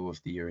 the angle of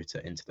the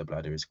ureter into the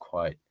bladder is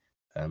quite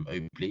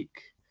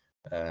oblique,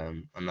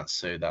 and that's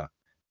so that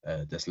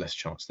there's less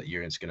chance that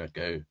urine's going to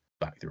go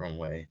back the wrong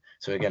way.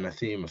 So again, a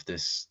theme of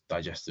this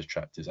digestive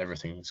tract is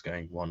everything's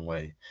going one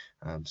way.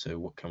 So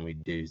what can we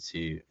do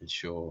to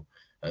ensure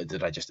the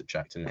digestive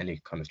tract and any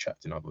kind of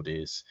tract in our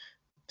bodies,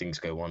 things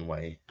go one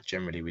way?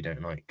 Generally, we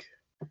don't like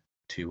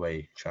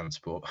two-way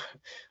transport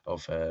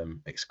of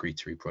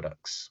excretory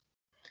products.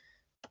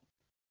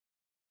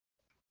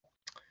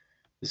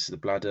 This is the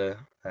bladder,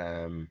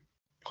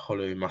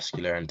 hollow,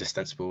 muscular, and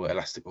distensible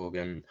elastic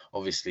organ.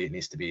 Obviously, it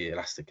needs to be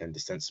elastic and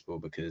distensible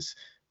because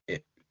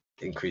it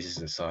increases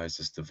in size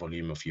as the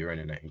volume of urine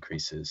in it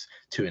increases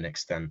to an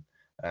extent.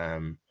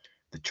 The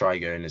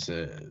trigone is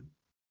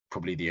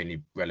probably the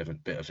only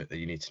relevant bit of it that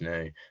you need to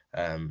know,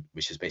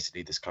 which is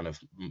basically this kind of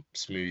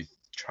smooth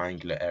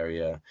triangular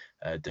area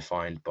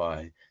defined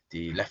by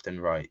the left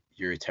and right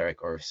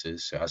ureteric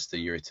orifices. So as the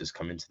ureters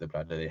come into the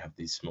bladder, they have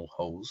these small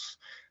holes,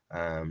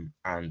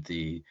 and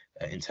the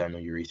internal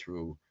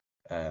urethral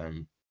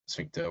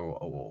sphincter,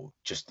 or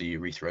just the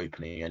urethra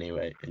opening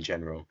anyway in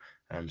general.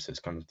 So it's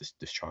kind of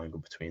this triangle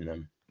between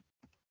them.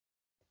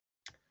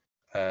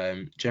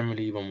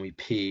 Generally, when we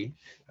pee,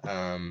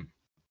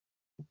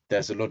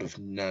 there's a lot of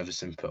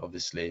nervous input,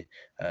 obviously,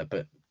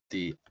 but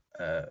the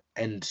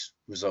end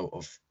result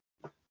of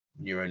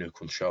neuronal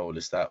control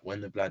is that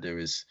when the bladder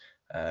is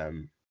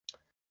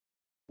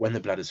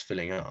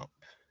filling up,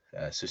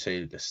 so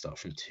say let's start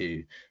from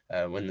 2.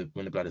 When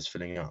the bladder is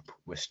filling up,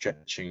 we're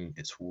stretching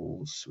its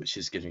walls, which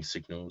is giving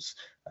signals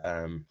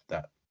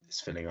that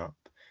it's filling up,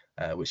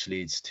 which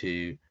leads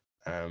to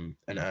an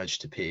urge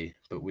to pee,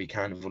 but we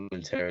can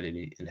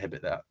voluntarily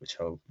inhibit that, which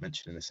I'll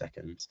mention in a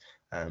second.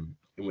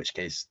 In which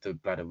case the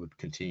bladder would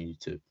continue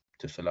to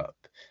fill up.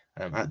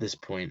 At this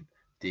point,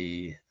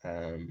 we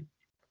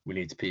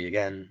need to pee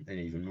again and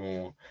even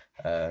more,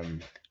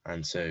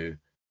 and so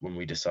when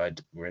we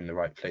decide we're in the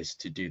right place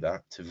to do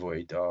that, to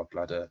void our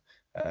bladder,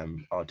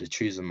 our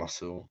detrusor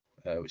muscle,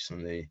 which is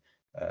on the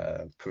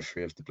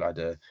periphery of the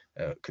bladder,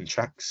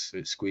 contracts, so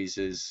it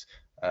squeezes,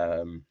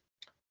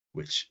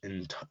 which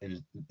in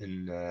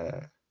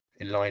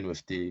line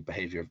with the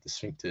behavior of the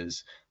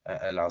sphincters,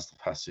 allows the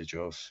passage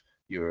of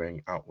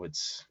urine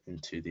outwards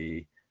into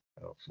the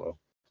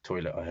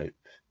toilet, I hope.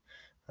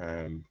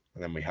 And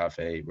then we have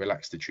a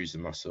relaxed detrusor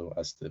muscle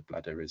as the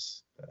bladder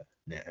is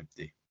near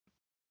empty.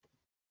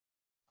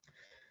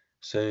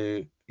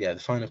 So yeah, the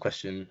final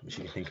question which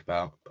you can think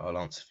about, but I'll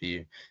answer for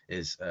you,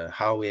 is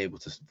how are we able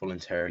to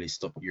voluntarily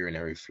stop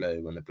urinary flow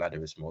when the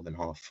bladder is more than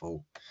half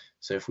full?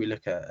 So if we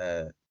look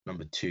at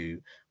number 2,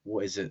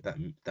 what is it that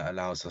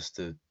allows us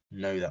to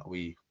know that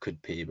we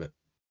could pee but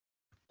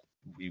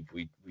we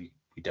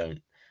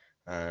don't?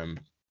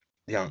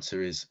 The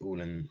answer is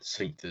all in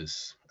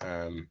sphincters.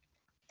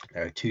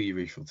 There are 2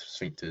 urethral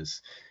sphincters.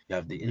 You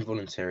have the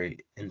involuntary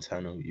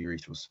internal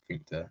urethral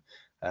sphincter.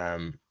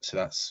 So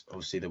that's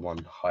obviously the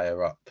one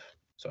higher up.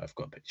 So I've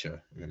got a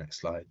picture in the next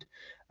slide.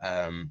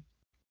 And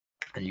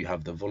you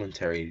have the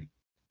voluntary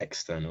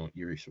external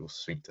urethral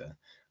sphincter,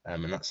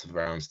 and that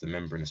surrounds the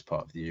membranous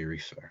part of the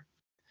urethra.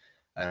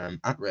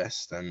 At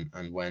rest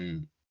and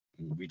when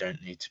we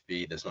don't need to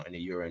be, there's not any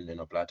urine in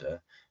our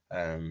bladder,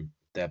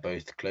 they're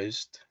both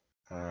closed.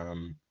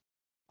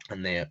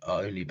 And they are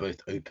only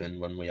both open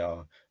when we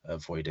are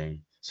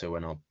voiding. So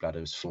when our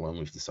bladder is full and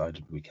we've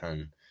decided we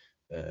can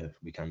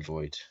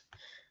void.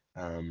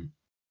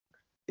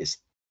 It's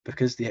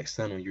because the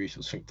external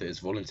urethral sphincter is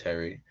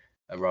voluntary,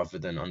 rather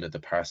than under the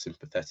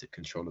parasympathetic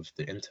control of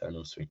the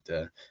internal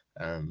sphincter,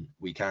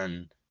 we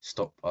can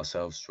stop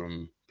ourselves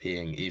from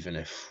peeing even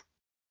if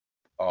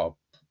our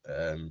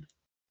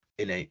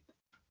innate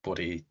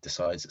body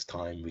decides it's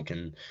time. We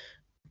can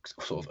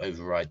sort of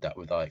override that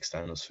with our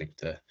external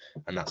sphincter,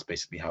 and that's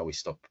basically how we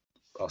stop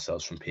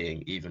ourselves from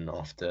peeing even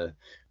after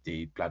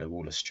the bladder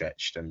wall is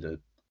stretched and the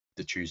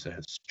detrusor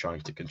is trying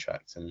to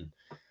contract and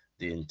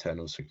the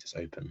internal sphincter is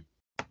open.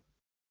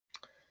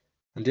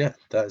 And yeah,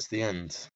 that's the end.